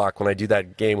chopping block when I do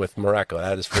that game with Morocco.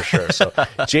 That is for sure. So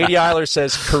J.D. Eiler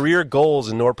says career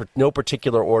goals in no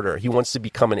particular order. He wants to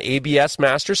become an ABS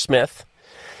master smith,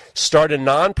 start a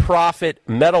nonprofit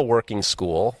metalworking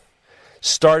school,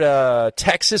 start a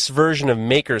Texas version of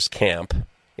Maker's Camp,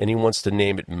 and he wants to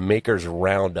name it Maker's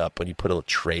Roundup, and he put a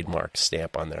trademark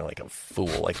stamp on there like a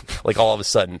fool. Like all of a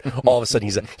sudden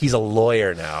he's a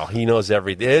lawyer now. He knows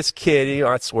everything. This kid,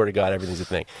 I swear to God, everything's a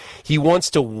thing. He wants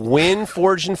to win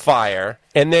Forge and Fire,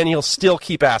 and then he'll still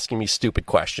keep asking me stupid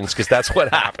questions because that's what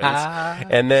happens.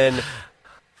 And then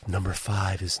number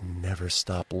 5 is never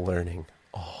stop learning.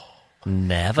 Oh,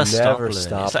 Never stop learning. It's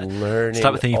the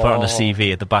type of thing you put on a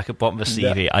CV at the bottom of a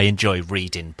CV. I enjoy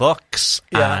reading books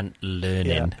and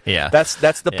learning. Yeah. That's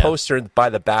the poster by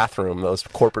the bathroom. Those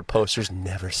corporate posters.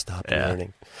 Never stop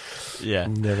learning. Yeah.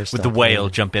 Never stop with the whale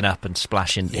learning. jumping up and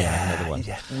splashing. Another one.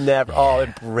 Yeah. Never. Oh,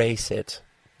 embrace it.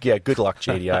 Yeah, good luck,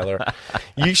 JD Eiler.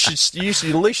 You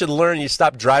should learn. You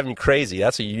stop driving me crazy.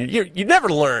 That's what you never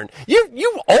learn.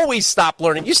 You always stop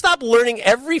learning. You stop learning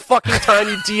every fucking time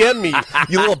you DM me,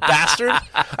 you little bastard.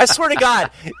 I swear to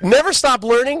God, never stop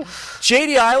learning,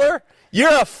 JD Eiler.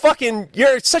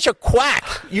 You're such a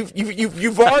quack.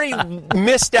 You've already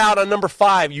missed out on number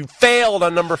 5. You failed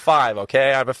on number 5.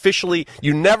 Okay,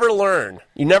 you never learn.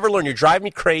 You drive me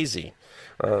crazy.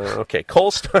 Okay, Cole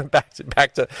Storm back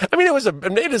to. I mean,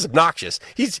 it is obnoxious.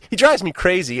 He drives me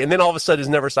crazy, and then all of a sudden, he's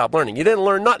never stopped learning. You didn't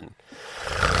learn nothing.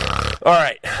 All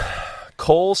right.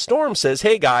 Cole Storm says,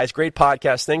 "Hey guys, great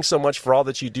podcast. Thanks so much for all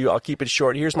that you do. I'll keep it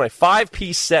short. Here's my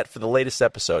 5-piece set for the latest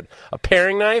episode: a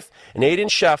paring knife, an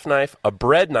 8-inch chef knife, a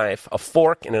bread knife, a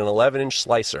fork, and an 11-inch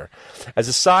slicer. As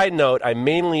a side note, I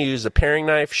mainly use a paring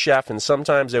knife, chef, and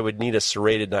sometimes I would need a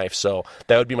serrated knife. So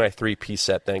that would be my 3-piece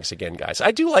set. Thanks again, guys.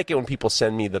 I do like it when people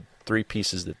send me the 3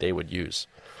 pieces that they would use."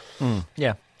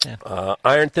 Yeah.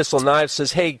 Iron Thistle Knives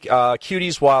says, "Hey,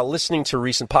 cuties, while listening to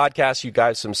recent podcasts, you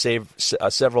guys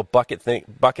several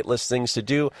bucket list things to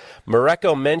do.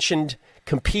 Mareko mentioned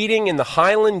competing in the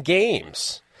Highland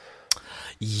Games."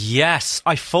 Yes,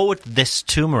 I forwarded this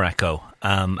to Mareko,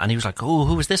 and he was like, "Oh,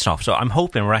 who was this off?" So I'm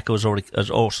hoping Mareko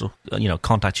has also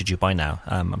contacted you by now.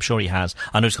 I'm sure he has.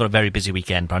 I know he's got a very busy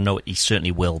weekend, but I know he certainly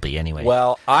will be anyway.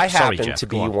 Well, I happen to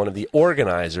be one of the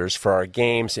organizers for our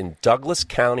games in Douglas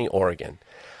County, Oregon.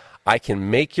 I can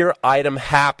make your item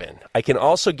happen. I can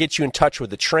also get you in touch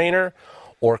with the trainer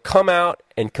or come out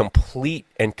and compete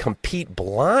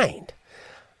blind.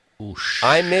 Oosh.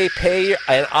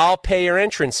 I'll pay your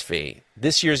entrance fee.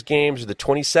 This year's games are the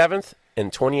 27th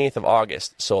and 28th of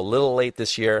August, so a little late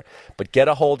this year, but get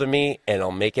a hold of me and I'll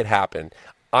make it happen.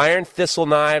 Iron Thistle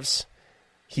Knives,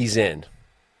 he's in.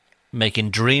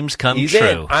 Making dreams come he's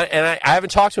true. I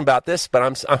haven't talked to him about this,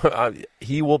 but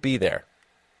he will be there.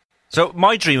 So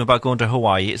my dream about going to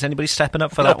Hawaii, is anybody stepping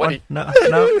up for that one? No.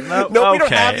 No, we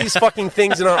don't have these fucking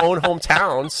things in our own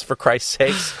hometowns, for Christ's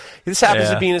sakes. This happens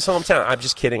to be in his hometown. I'm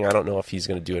just kidding. I don't know if he's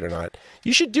going to do it or not.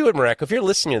 You should do it, Mareko. If you're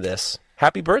listening to this,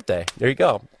 happy birthday. There you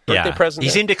go. Birthday present. He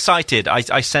seemed excited. I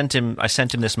sent him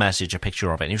this message, a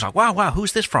picture of it, and he was like, wow,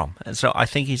 who's this from? And so I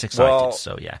think he's excited. Well,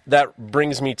 so yeah. That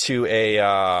brings me to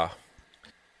a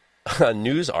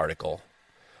news article.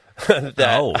 I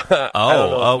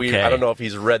don't know if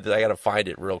he's read that. I got to find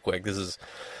it real quick. This is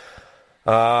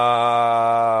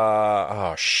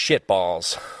shit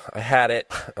balls. I had it.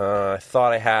 I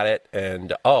thought I had it,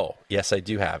 and yes, I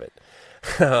do have it.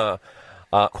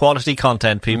 Quality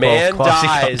content, people. Man Quality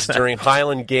dies content. during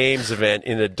Highland Games event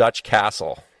in a Dutch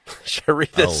castle. Should I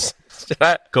read this?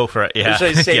 Go for it, yeah.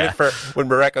 Should I save it for when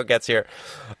Mareko gets here?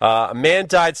 A man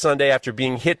died Sunday after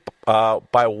being hit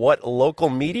by what local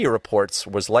media reports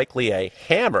was likely a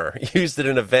hammer used at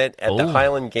an event at the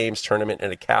Highland Games tournament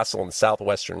in a castle in the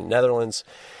southwestern Netherlands.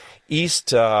 East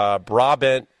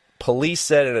Brabant police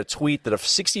said in a tweet that a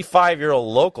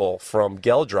 65-year-old local from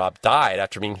Geldrop died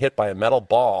after being hit by a metal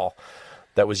ball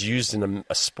that was used in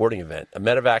a sporting event. A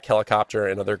medevac helicopter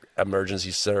and other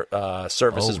emergency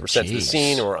services were sent to the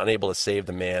scene and were unable to save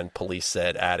the man, police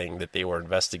said, adding that they were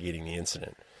investigating the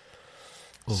incident.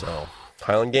 Oof. So,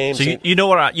 Highland Games. So you know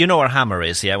what a hammer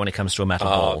is, yeah, when it comes to a metal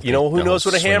ball. You know who knows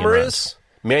what a hammer is?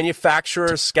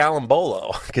 Manufacturer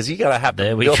Scalambolo, because you gotta have.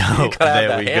 There we go.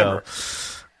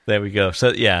 There we go.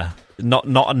 So yeah,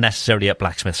 not necessarily a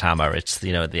blacksmith's hammer. It's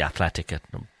the athletic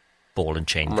ball and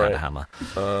chain kind of hammer.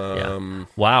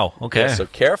 Wow. Okay. Yeah, so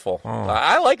careful.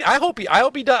 I hope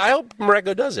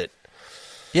Mareko does it.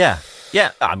 Yeah.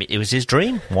 Yeah. I mean, it was his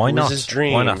dream. Why not? It was his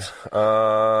dream. Why not?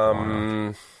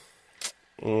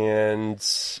 And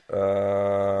that's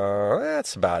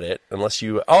about it. Unless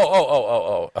you.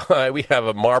 We have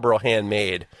a Marlboro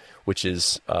handmade, which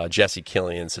is Jesse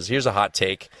Killian says, "Here's a hot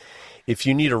take. If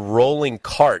you need a rolling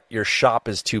cart, your shop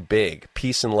is too big.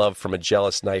 Peace and love from a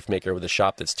jealous knife maker with a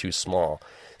shop that's too small.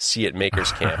 See at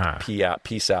Makers Camp.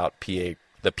 Peace out, PA.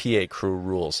 The PA crew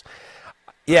rules."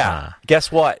 Yeah,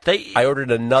 guess what? I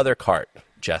ordered another cart,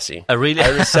 Jesse. I ordered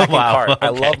a second cart. Okay. I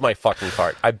love my fucking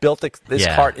cart. I built this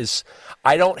cart.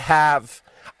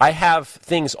 I have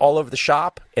things all over the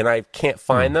shop, and I can't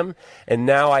find them, and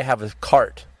now I have a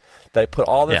cart that I put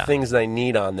all the things that I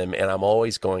need on them, and I'm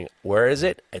always going, where is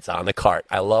it? It's on the cart.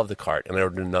 I love the cart, and I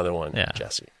ordered another one,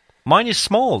 Jesse. Mine is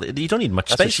small. You don't need much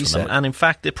That's what space she for them. said. And in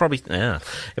fact, it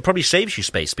probably saves you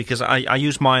space because I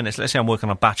use mine. Let's say I'm working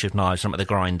on a batch of knives, I'm at the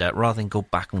grinder, rather than go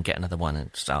back and get another one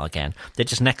and start again. They're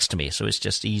just next to me, so it's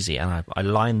just easy. And I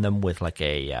line them with like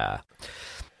a...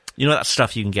 you know that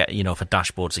stuff you can get, for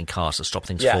dashboards in cars to stop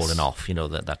things falling off.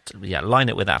 Line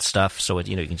it with that stuff so it,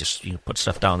 you can put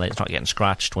stuff down there. It's not getting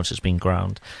scratched once it's been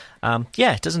ground.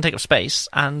 It doesn't take up space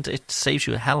and it saves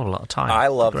you a hell of a lot of time. I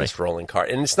love this rolling cart,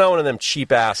 and it's not one of them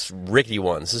cheap ass rickety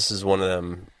ones. This is one of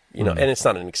them, and it's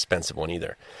not an expensive one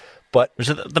either. But is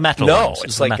it the metal? No, ones?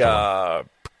 it's like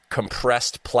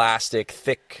compressed plastic,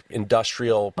 thick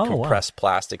industrial compressed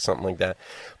plastic, something like that.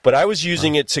 But I was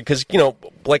using it because,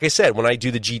 like I said, when I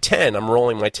do the G10, I'm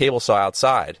rolling my table saw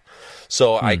outside.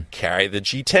 So I carry the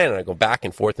G10 and I go back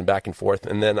and forth, and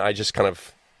then I just kind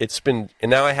of, and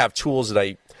now I have tools that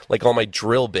I, like all my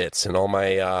drill bits and all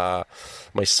my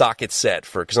my socket set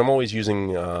because I'm always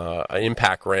using an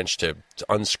impact wrench to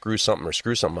unscrew something or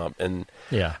screw something up. And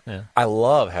I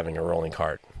love having a rolling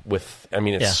cart.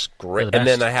 It's great. And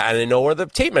then I know where the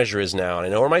tape measure is now, and I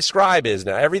know where my scribe is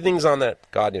now. Everything's on that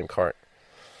goddamn cart.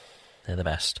 They're the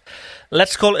best.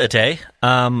 Let's call it a day.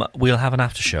 We'll have an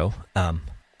after show.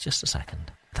 Just a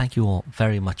second. Thank you all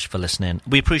very much for listening.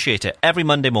 We appreciate it. Every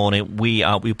Monday morning, we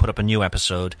put up a new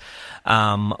episode.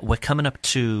 We're coming up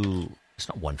to... It's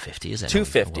not 150, is it?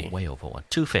 250. Way over one.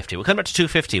 250. We're coming up to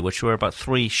 250, which we're about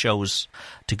 3 shows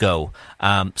to go.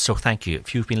 So thank you.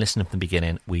 If you've been listening from the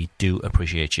beginning, we do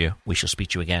appreciate you. We shall speak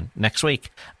to you again next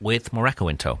week with more Echo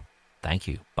in tow. Thank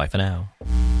you. Bye for now.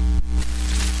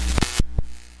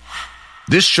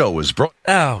 This show is brought...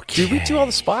 Okay. Did we do all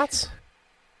the spots?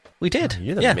 We did.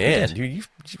 You're the man.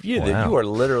 You are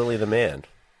literally the man.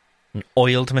 An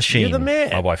oiled machine. You're the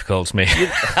man. My wife calls me.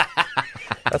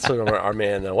 That's what our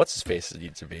man, what's his face,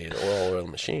 needs to be, an oil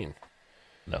machine.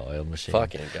 No, oil machine.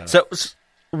 Fucking God. So,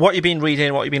 what you've been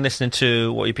reading, what you've been listening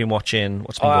to, what you've been watching,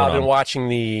 what's been going on? I've been watching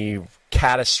the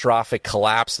catastrophic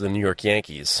collapse of the New York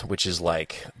Yankees, which is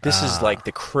like, this is like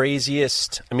the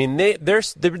craziest. I mean,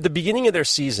 the beginning of their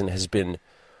season has been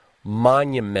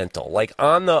monumental, like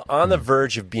on the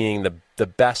verge of being the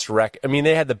best record. I mean,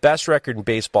 they had the best record in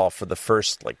baseball for the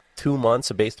first 3 months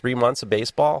of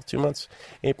baseball, 2 months,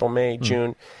 April, May,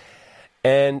 June,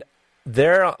 and they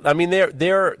were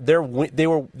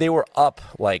up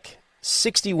like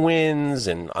 60 wins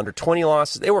and under 20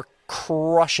 losses. They were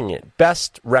crushing it,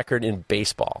 best record in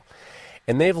baseball,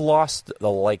 and they've lost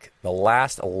the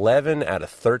last 11 out of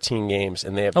 13 games,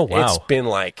 and they have. It's been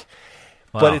like.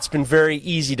 Wow. But it's been very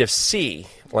easy to see.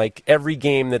 Like every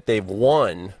game that they've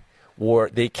won,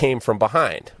 they came from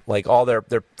behind. Like all their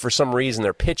for some reason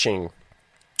their pitching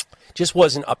just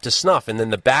wasn't up to snuff, and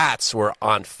then the bats were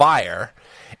on fire,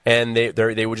 and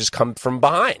they would just come from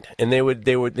behind, and they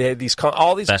had these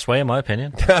all these best way in my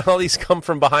opinion all these come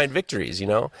from behind victories,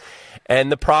 And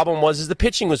the problem was the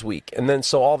pitching was weak, and then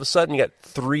so all of a sudden you got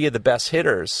 3 of the best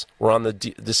hitters were on the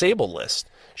disabled list: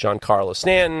 Giancarlo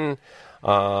Stanton,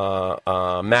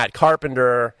 Matt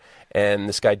Carpenter, and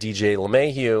this guy DJ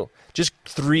LeMahieu. Just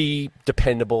 3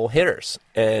 dependable hitters,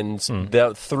 and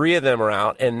the 3 of them are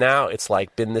out, and now it's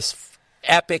like been this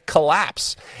epic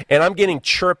collapse, and I'm getting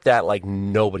chirped at like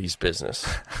nobody's business.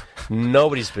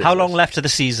 Nobody's business. How long left of the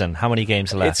season? How many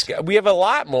games are left? We have a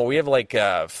lot more. We have like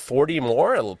 40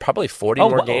 more, probably 40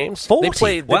 more games. 40?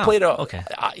 They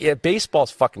played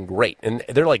baseball's fucking great, and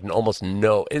they're like almost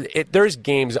there's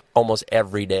games almost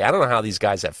every day. I don't know how these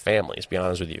guys have families, to be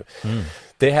honest with you.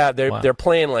 They're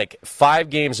playing like 5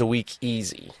 games a week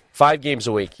easy. 5 games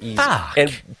a week easy. Fuck.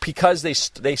 And because they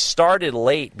started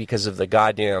late because of the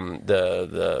goddamn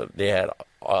they had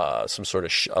some sort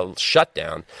of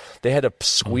shutdown. They had to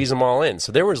squeeze them all in.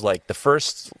 So there was like the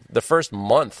first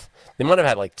month, they might have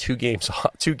had like 2 games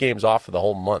off for the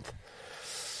whole month.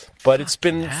 But it's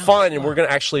been fun, and we're going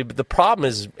to actually... The problem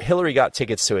is Hillary got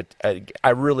tickets to it. I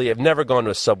really have never gone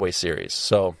to a Subway Series.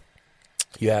 So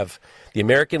you have the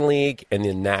American League and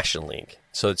the National League.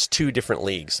 So it's 2 different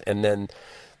leagues. And then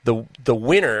the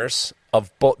winners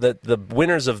of both the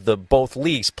winners of the both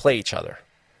leagues play each other.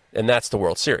 And that's the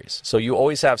World Series. So you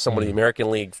always have somebody in the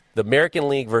American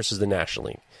League versus the National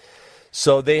League.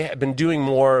 So they have been doing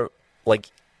more like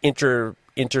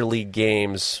interleague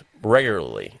games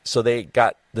regularly. So they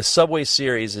got the Subway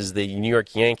Series is the New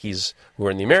York Yankees who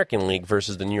are in the American League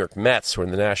versus the New York Mets who are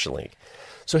in the National League.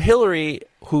 So Hillary,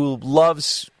 who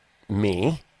loves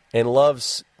me and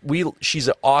she's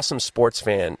an awesome sports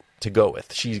fan to go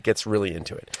with. She gets really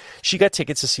into it. She got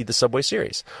tickets to see the Subway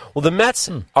Series. Well, the Mets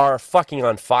are fucking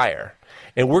on fire,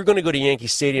 and we're going to go to Yankee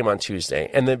Stadium on Tuesday,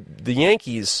 and the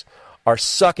Yankees are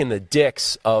sucking the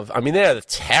dicks of. I mean, they're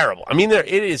terrible. I mean, it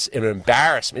is an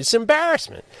embarrassment. It's an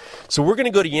embarrassment. So we're going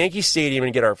to go to Yankee Stadium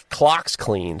and get our clocks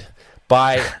cleaned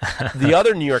by the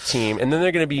other New York team, and then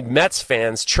they're going to be Mets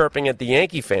fans chirping at the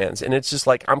Yankee fans, and it's just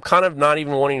like I'm kind of not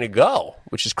even wanting to go,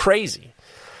 which is crazy.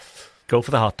 Go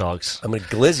for the hot dogs. I'm going to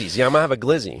glizzies. Yeah, I'm going to have a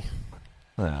glizzy.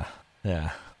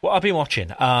 Yeah. Well, I've been watching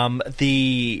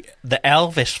the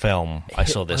Elvis film I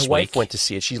saw this week. My wife went to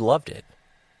see it. She loved it.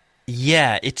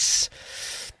 Yeah, it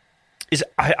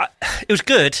was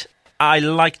good. I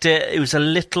liked it. It was a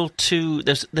little too.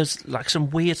 There's like some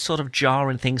weird sort of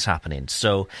jarring things happening.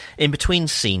 So in between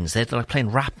scenes, they're like playing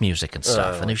rap music and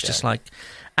stuff, and it was just like,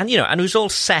 and and it was all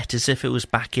set as if it was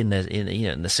back in the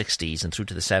 60s and through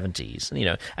to the 70s,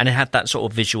 and it had that sort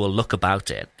of visual look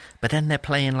about it. But then they're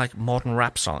playing like modern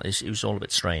rap songs. It was all a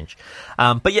bit strange,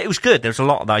 but yeah, it was good. There's a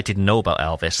lot that I didn't know about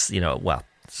Elvis. Well,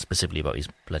 specifically about his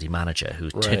bloody manager, who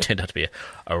turned out to be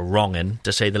a wrong-un,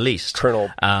 to say the least.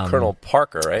 Colonel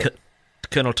Parker, right?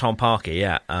 Colonel Tom Parker,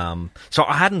 yeah. So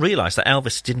I hadn't realised that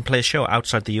Elvis didn't play a show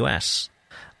outside the US.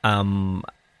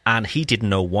 And he didn't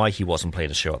know why he wasn't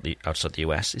playing a show outside the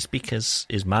US. It's because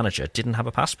his manager didn't have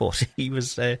a passport. He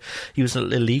was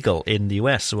illegal in the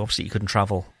US, so obviously he couldn't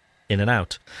travel in and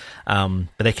out. But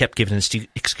they kept giving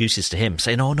excuses to him,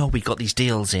 saying, "Oh no, we got these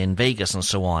deals in Vegas and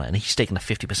so on," and he's taking a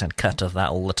 50% cut of that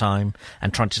all the time,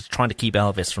 and trying to keep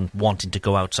Elvis from wanting to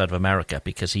go outside of America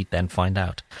because he'd then find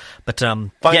out. But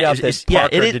that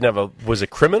Parker was a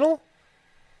criminal.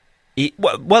 He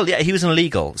was an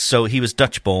illegal, so he was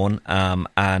Dutch-born,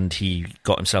 and he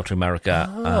got himself to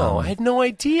America. I had no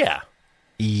idea.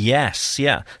 Yes,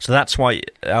 yeah. So that's why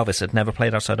Elvis had never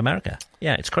played outside America.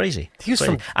 Yeah, it's crazy. He's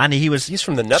from the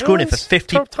Netherlands. Screwing in for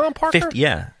 50. Tom Parker. 50,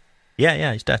 yeah,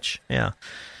 he's Dutch. Yeah,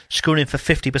 screwing in for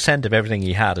 50% of everything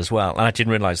he had as well. And I didn't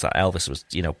realize that Elvis was,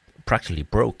 practically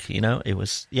broke. It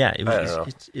was. Yeah, it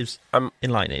was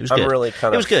enlightening. It was good.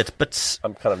 It was good, but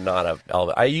I'm kind of not a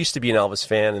Elvis. I used to be an Elvis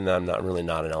fan, and I'm not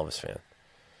an Elvis fan.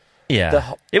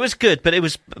 Yeah, it was good, but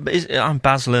Baz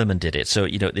Luhrmann did it, so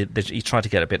he tried to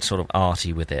get a bit sort of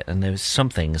arty with it, and there was some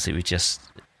things that it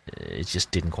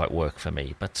just didn't quite work for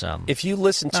me. But if you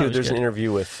listen to, there's an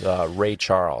interview with Ray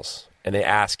Charles, and they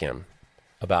ask him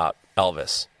about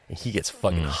Elvis, and he gets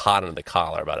fucking hot under the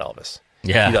collar about Elvis.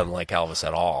 Yeah, he doesn't like Elvis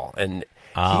at all, and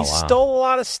he stole a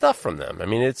lot of stuff from them. I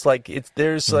mean, there's like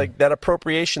that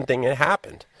appropriation thing that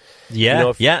happened.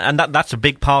 Yeah, and that's a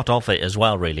big part of it as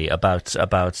well, really, about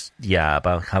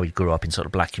how he grew up in sort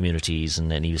of black communities,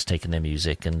 and then he was taking their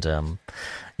music, and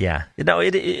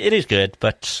it is good,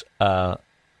 but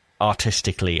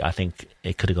artistically, I think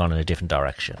it could have gone in a different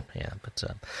direction. Yeah, but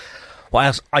what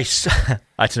else? I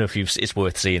don't know if it's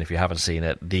worth seeing if you haven't seen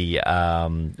it. The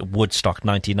Woodstock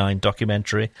 '99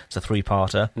 documentary. It's a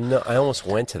 3-parter. No, I almost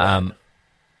went to that.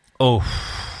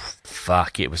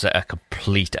 Fuck, it was a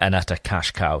complete and utter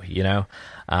cash cow,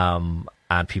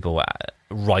 and people were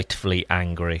rightfully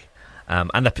angry.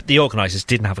 And the organisers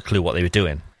didn't have a clue what they were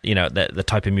doing. The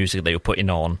type of music they were putting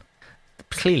on,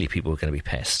 clearly people were going to be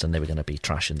pissed and they were going to be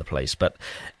trashing the place. But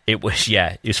it was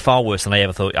far worse than I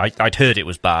ever thought. I'd heard it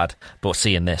was bad, but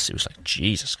seeing this, it was like,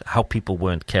 Jesus, how people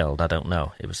weren't killed, I don't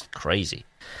know. It was crazy.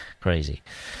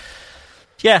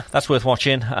 Yeah, that's worth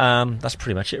watching. That's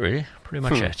pretty much it, really. Pretty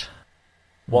much it.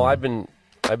 Well, I've been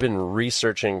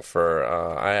researching for.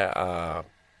 I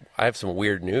have some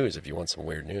weird news. If you want some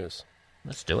weird news,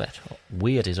 let's do it.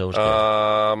 Weird is always good.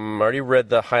 I already read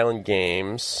the Highland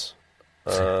Games.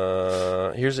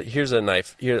 Here's a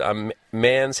knife. A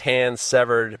man's hand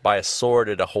severed by a sword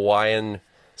at a Hawaiian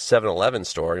 7-Eleven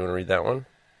store. You want to read that one?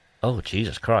 Oh,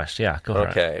 Jesus Christ! Yeah, go ahead.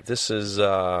 Okay, this is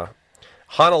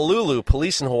Honolulu.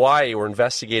 Police in Hawaii were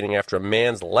investigating after a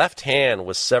man's left hand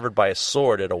was severed by a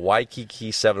sword at a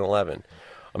Waikiki 7-Eleven.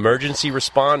 Emergency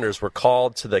responders were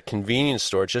called to the convenience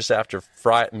store just after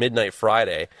midnight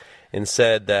Friday and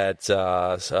said that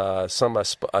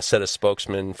said a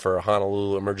spokesman for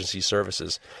Honolulu Emergency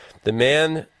Services. The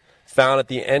man found at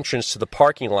the entrance to the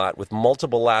parking lot with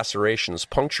multiple lacerations,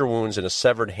 puncture wounds, and a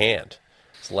severed hand,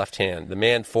 his left hand. The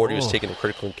man, 40, was taken to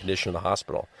critical condition to the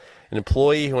hospital. An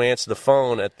employee who answered the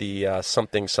phone at the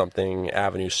something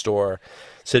Avenue store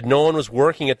said no one was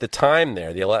working at the time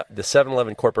there. The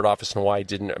 7-Eleven corporate office in Hawaii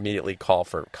didn't immediately call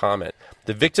for comment.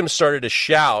 The victim started to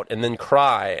shout and then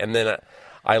cry, and then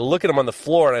I look at him on the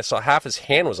floor, and I saw half his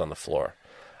hand was on the floor.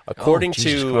 According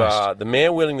to the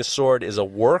man wielding the sword is a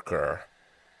worker,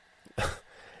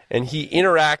 and he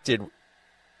interacted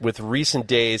with recent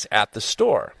days at the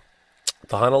store.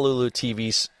 The Honolulu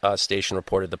TV station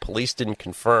reported the police didn't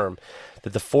confirm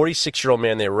that the 46-year-old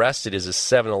man they arrested is a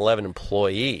 7-Eleven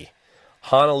employee.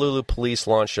 Honolulu police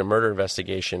launched a murder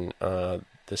investigation, the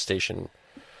station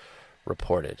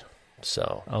reported.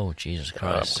 So, oh, Jesus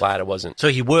Christ. I'm glad it wasn't. So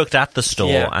he worked at the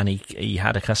store and he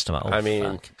had a customer. Oh, I mean,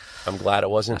 fuck. I'm glad it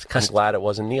wasn't. I'm glad it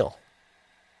wasn't Neil.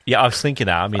 Yeah, I was thinking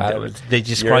that. I mean, they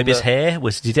describe his hair.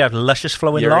 Did he have luscious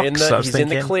flowing locks? He's in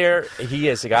the clear. He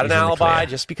is. He got an alibi.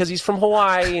 Just because he's from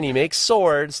Hawaii and he makes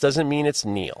swords doesn't mean it's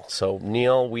Neil. So,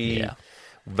 Neil, we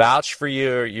vouch for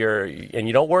you. And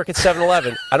you don't work at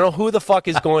 7-Eleven. I don't know who the fuck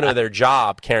is going to their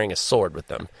job carrying a sword with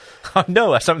them.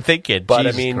 No, that's what I'm thinking. But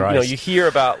Jesus I mean, Christ. you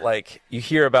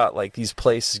hear about these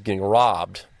places getting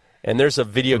robbed, and there's a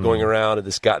video going around of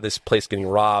this place getting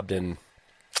robbed, and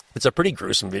it's a pretty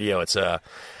gruesome video. It's a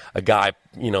guy,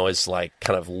 is like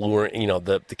kind of luring,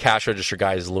 the cash register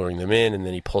guy is luring them in, and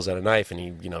then he pulls out a knife and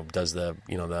he, does the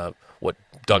what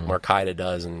Doug Marcaida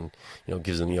does, and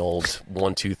gives them the old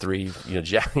 1, 2, 3, he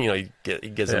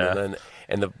gives them,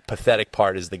 and the pathetic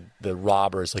part is the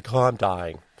robber is like, oh, I'm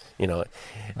dying, I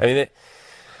mean,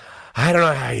 I don't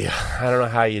know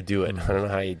how you do it. I don't know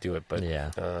how you do it, but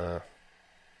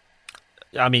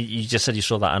I mean, you just said you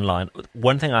saw that online.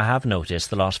 One thing I have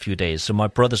noticed the last few days, so my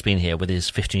brother's been here with his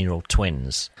 15-year-old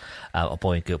twins, a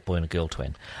boy and a girl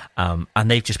twin, and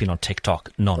they've just been on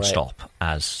TikTok non-stop,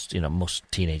 as, most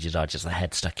teenagers are, just their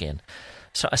head stuck in.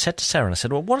 So I said to Sarah,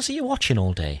 well, what is it you're watching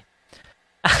all day?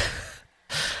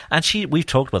 And we've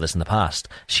talked about this in the past,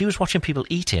 she was watching people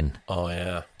eating. Oh,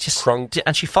 yeah.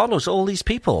 And she follows all these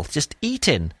people just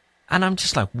eating. And I'm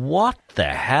just like, what the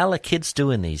hell are kids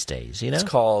doing these days? It's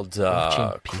called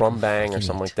Crumb Bang or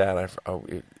something like that.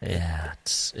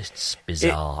 It's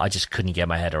bizarre. I just couldn't get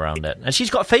my head around it. And she's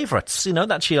got favourites,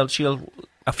 that she'll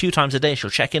a few times a day she'll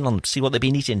check in on see what they've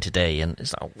been eating today, and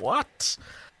it's like, what?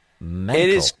 Mental. It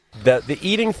is the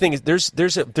eating thing is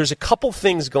there's a couple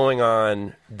things going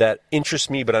on that interest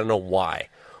me, but I don't know why.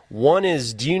 One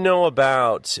is, do you know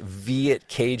about Viet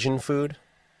Cajun food?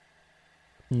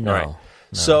 No. All right.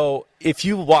 No. So if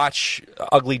you watch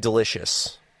Ugly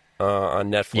Delicious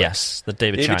on Netflix, yes, the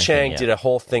David Chang did a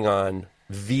whole thing on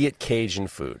Viet Cajun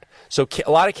food. So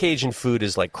a lot of Cajun food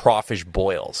is like crawfish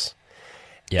boils,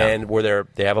 and where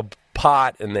they have a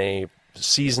pot and they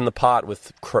season the pot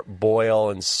with boil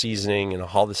and seasoning and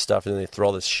all this stuff, and then they throw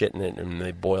all this shit in it and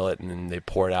they boil it and then they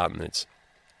pour it out, and it's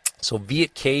so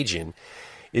Viet Cajun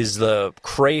is the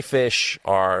crayfish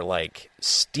are like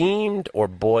steamed or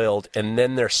boiled, and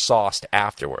then they're sauced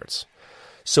afterwards.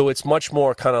 So it's much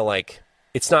more kind of like,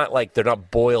 it's not like they're not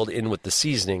boiled in with the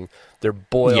seasoning. They're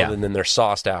boiled and then they're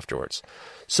sauced afterwards.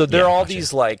 So there are all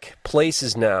these like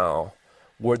places now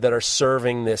that are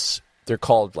serving this. They're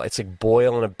called, it's like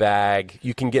boil in a bag.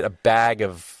 You can get a bag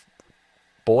of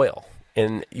boil,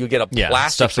 and you get a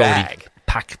plastic bag.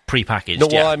 Pre-packaged. No,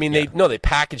 well, I mean, they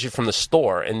package it from the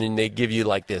store, and then they give you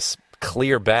like this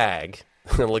clear bag.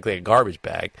 It looks like a garbage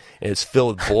bag, and it's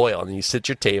filled with boil. And then you sit at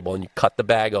your table and you cut the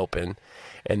bag open,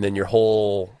 and then your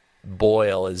whole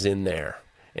boil is in there,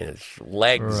 and it's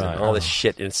legs and all this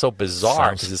shit. And it's so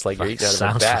bizarre because it's like you're eating out of a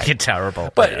bag. Sounds fucking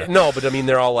terrible. But but I mean,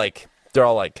 they're all like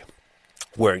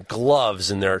wearing gloves,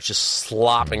 and they're just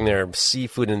slopping their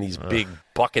seafood in these big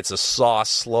buckets of sauce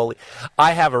slowly.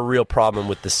 I have a real problem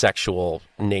with the sexual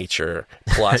nature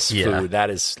plus food. That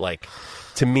is like,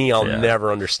 to me, I'll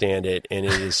never understand it, and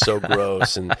it is so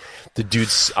gross. And the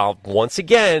dudes, once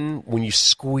again, when you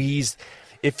squeeze,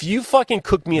 if you fucking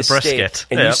cook me a steak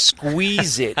and you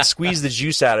squeeze the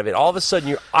juice out of it, all of a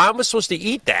sudden I'm supposed to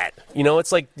eat that.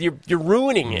 It's like you're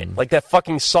ruining it, like that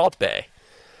fucking Salt Bae.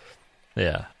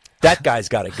 Yeah. That guy's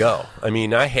got to go. I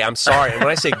mean, I'm sorry. And when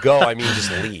I say go, I mean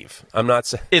just leave. I'm not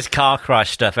saying... It's car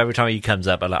crash stuff. Every time he comes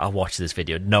up, I'll watch this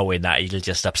video knowing that it'll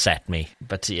just upset me.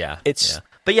 But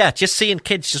But just seeing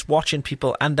kids just watching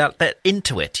people, and they're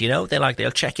into it,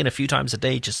 They'll check in a few times a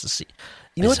day just to see.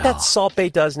 You know what that Salt Bae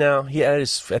does now? He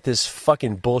at this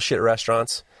fucking bullshit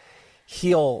restaurants,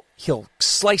 he'll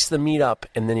slice the meat up,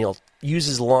 and then he'll use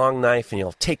his long knife, and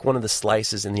he'll take one of the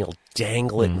slices and he'll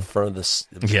dangle it in front of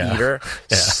the eater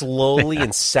slowly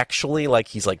and sexually, like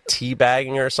he's like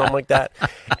teabagging her or something like that.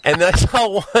 And then I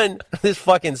saw this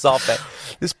fucking Salt Bae,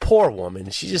 this poor woman,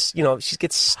 she just, she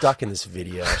gets stuck in this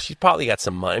video. She's probably got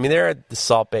some money. I mean, they're at the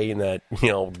Salt Bae in that,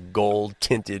 gold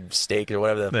tinted steak or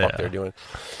whatever the fuck they're doing.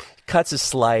 Cuts a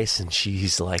slice, and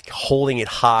she's like holding it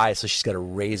high, so she's got to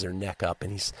raise her neck up,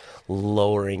 and he's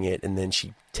lowering it, and then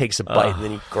she takes a bite, and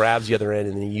then he grabs the other end,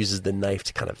 and then he uses the knife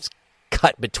to kind of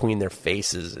cut between their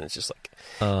faces, and it's just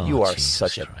like, you are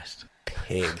such a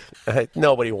pig.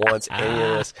 Nobody wants any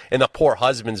of this. And the poor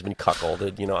husband's been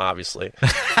cuckolded, obviously.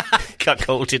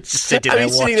 Cuckolded, sitting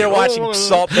there watching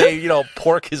Salt Bae,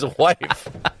 pork his wife.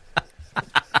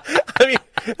 I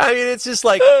mean, I mean, it's just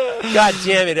like, God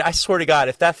damn it! I swear to God,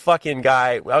 if that fucking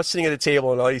guy, I was sitting at a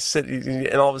table and all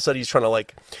of a sudden he's trying to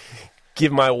like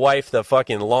give my wife the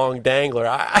fucking long dangler.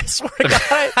 I swear to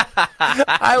God,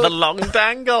 I would, the long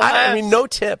dangle. I mean, no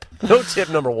tip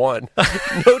number one,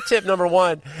 no tip number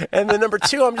one, and then number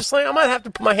two, I'm just like, I might have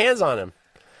to put my hands on him.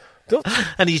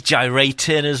 And he's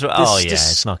gyrating as well. Oh yeah,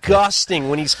 it's not good. Disgusting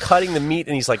when he's cutting the meat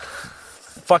and he's like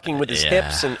fucking with his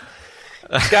hips and.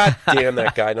 God damn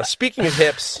that guy. Now, speaking of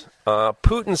hips,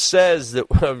 Putin says that,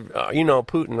 you know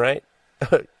Putin, right?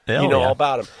 You know all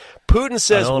about him. Putin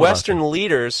says Western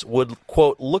leaders would,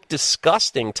 quote, look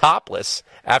disgusting topless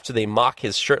after they mock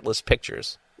his shirtless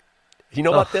pictures. You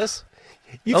know about this?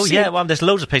 Well, there's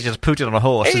loads of pictures of Putin on a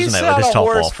horse, isn't there? With his top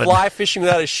off. Fly fishing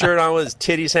without his shirt on with his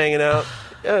titties hanging out.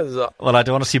 Well, I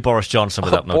don't want to see Boris Johnson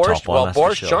without no top on. Well,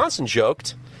 Boris Johnson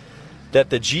joked that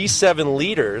the G7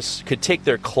 leaders could take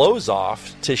their clothes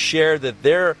off to share that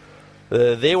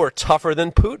they were tougher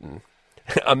than Putin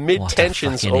amid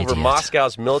tensions over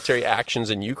Moscow's military actions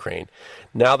in Ukraine.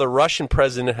 Now the Russian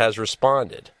president has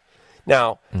responded.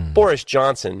 Now, Boris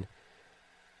Johnson,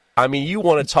 I mean, you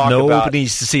want to talk about... Nobody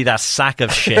needs to see that sack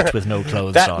of shit with no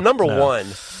clothes on. Number one,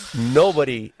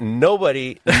 nobody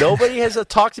has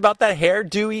talked about that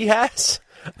hairdo he has.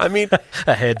 I mean,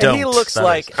 he looks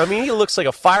like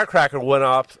a firecracker went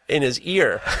off in his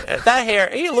ear. That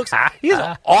hair, he's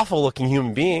an awful looking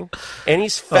human being, and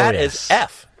he's fat as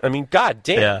F. I mean, god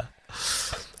damn. Yeah.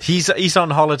 He's on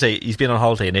holiday. He's been on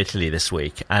holiday in Italy this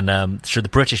week, and through the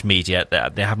British media,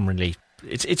 they haven't really.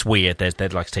 It's weird. They're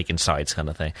like taking sides kind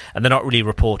of thing, and they're not really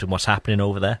reporting what's happening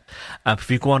over there.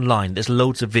 If you go online, there's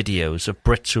loads of videos of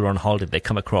Brits who are on holiday. They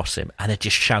come across him and they're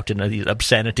just shouting these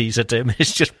obscenities at him.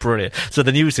 It's just brilliant. So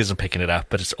the news isn't picking it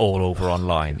up, but it's all over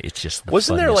online. It's just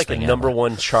wasn't there like a number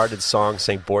one charted song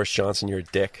saying Boris Johnson, you're a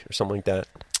dick or something like that?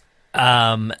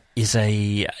 He's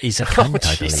a cunt,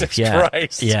 I believe. Yeah,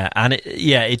 Christ. Yeah, and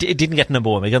it didn't get number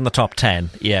one. It got in the top 10.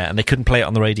 Yeah, and they couldn't play it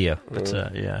on the radio.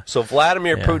 But yeah. So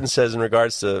Vladimir Putin says in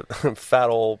regards to fat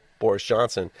old Boris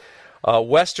Johnson,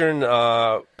 Western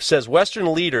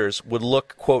leaders would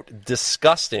look, quote,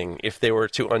 disgusting if they were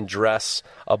to undress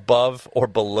above or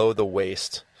below the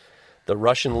waist. The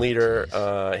Russian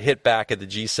leader hit back at the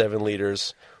G7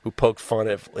 leaders who poked fun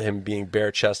at him being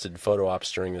bare-chested in photo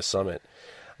ops during the summit.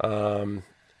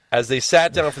 As they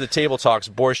sat down for the table talks,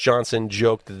 Boris Johnson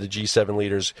joked that the G7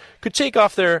 leaders could take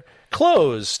off their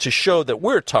clothes to show that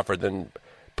we're tougher than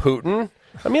Putin.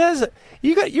 I mean,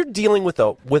 you're dealing with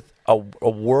a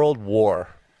world war,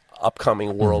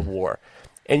 upcoming world war,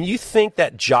 and you think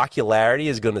that jocularity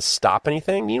is going to stop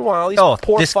anything? Meanwhile,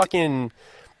 these fucking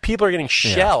people are getting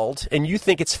shelled, and you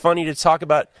think it's funny to talk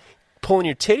about pulling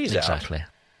your titties out. Exactly.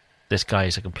 This guy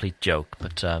is a complete joke,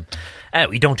 but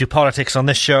we don't do politics on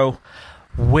this show.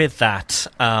 With that,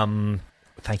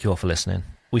 thank you all for listening.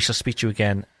 We shall speak to you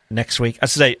again next week.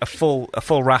 As I say, a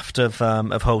full raft of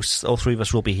hosts. All three of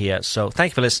us will be here. So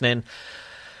thank you for listening.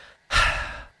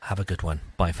 Have a good one.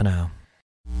 Bye for now.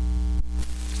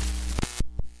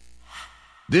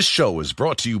 This show is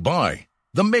brought to you by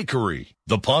The Makery,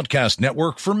 the podcast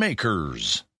network for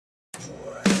makers.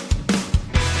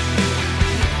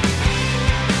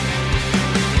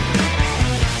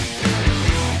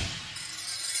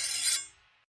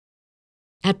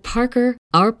 At Parker,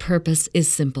 our purpose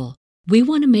is simple. We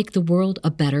want to make the world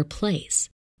a better place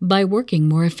by working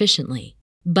more efficiently,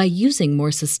 by using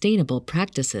more sustainable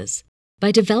practices,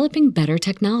 by developing better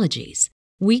technologies.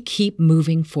 We keep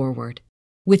moving forward.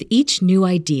 With each new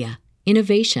idea,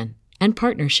 innovation, and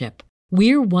partnership,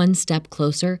 we're one step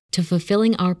closer to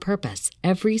fulfilling our purpose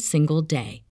every single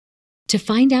day. To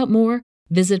find out more,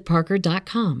 visit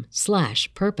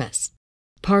parker.com/purpose.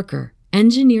 Parker,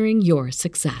 engineering your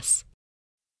success.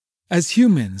 As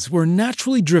humans, we're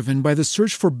naturally driven by the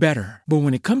search for better. But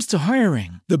when it comes to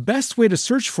hiring, the best way to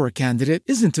search for a candidate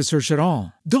isn't to search at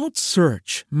all. Don't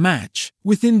search, match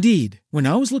with Indeed. When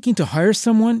I was looking to hire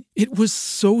someone, it was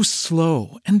so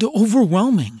slow and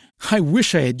overwhelming. I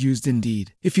wish I had used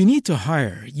Indeed. If you need to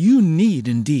hire, you need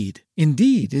Indeed.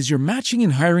 Indeed is your matching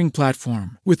and hiring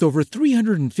platform with over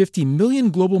 350 million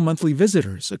global monthly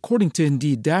visitors, according to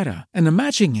Indeed data, and a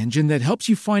matching engine that helps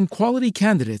you find quality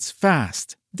candidates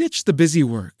fast. Ditch the busy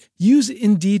work. Use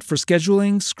Indeed for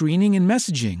scheduling, screening, and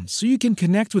messaging so you can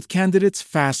connect with candidates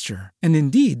faster. And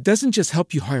Indeed doesn't just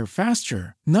help you hire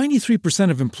faster. 93%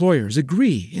 of employers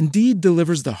agree Indeed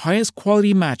delivers the highest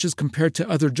quality matches compared to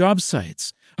other job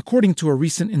sites, according to a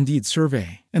recent Indeed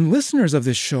survey. And listeners of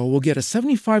this show will get a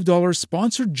 $75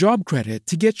 sponsored job credit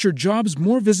to get your jobs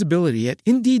more visibility at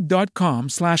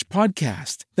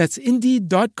Indeed.com/podcast. That's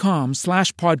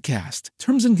Indeed.com/podcast.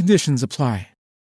 Terms and conditions apply.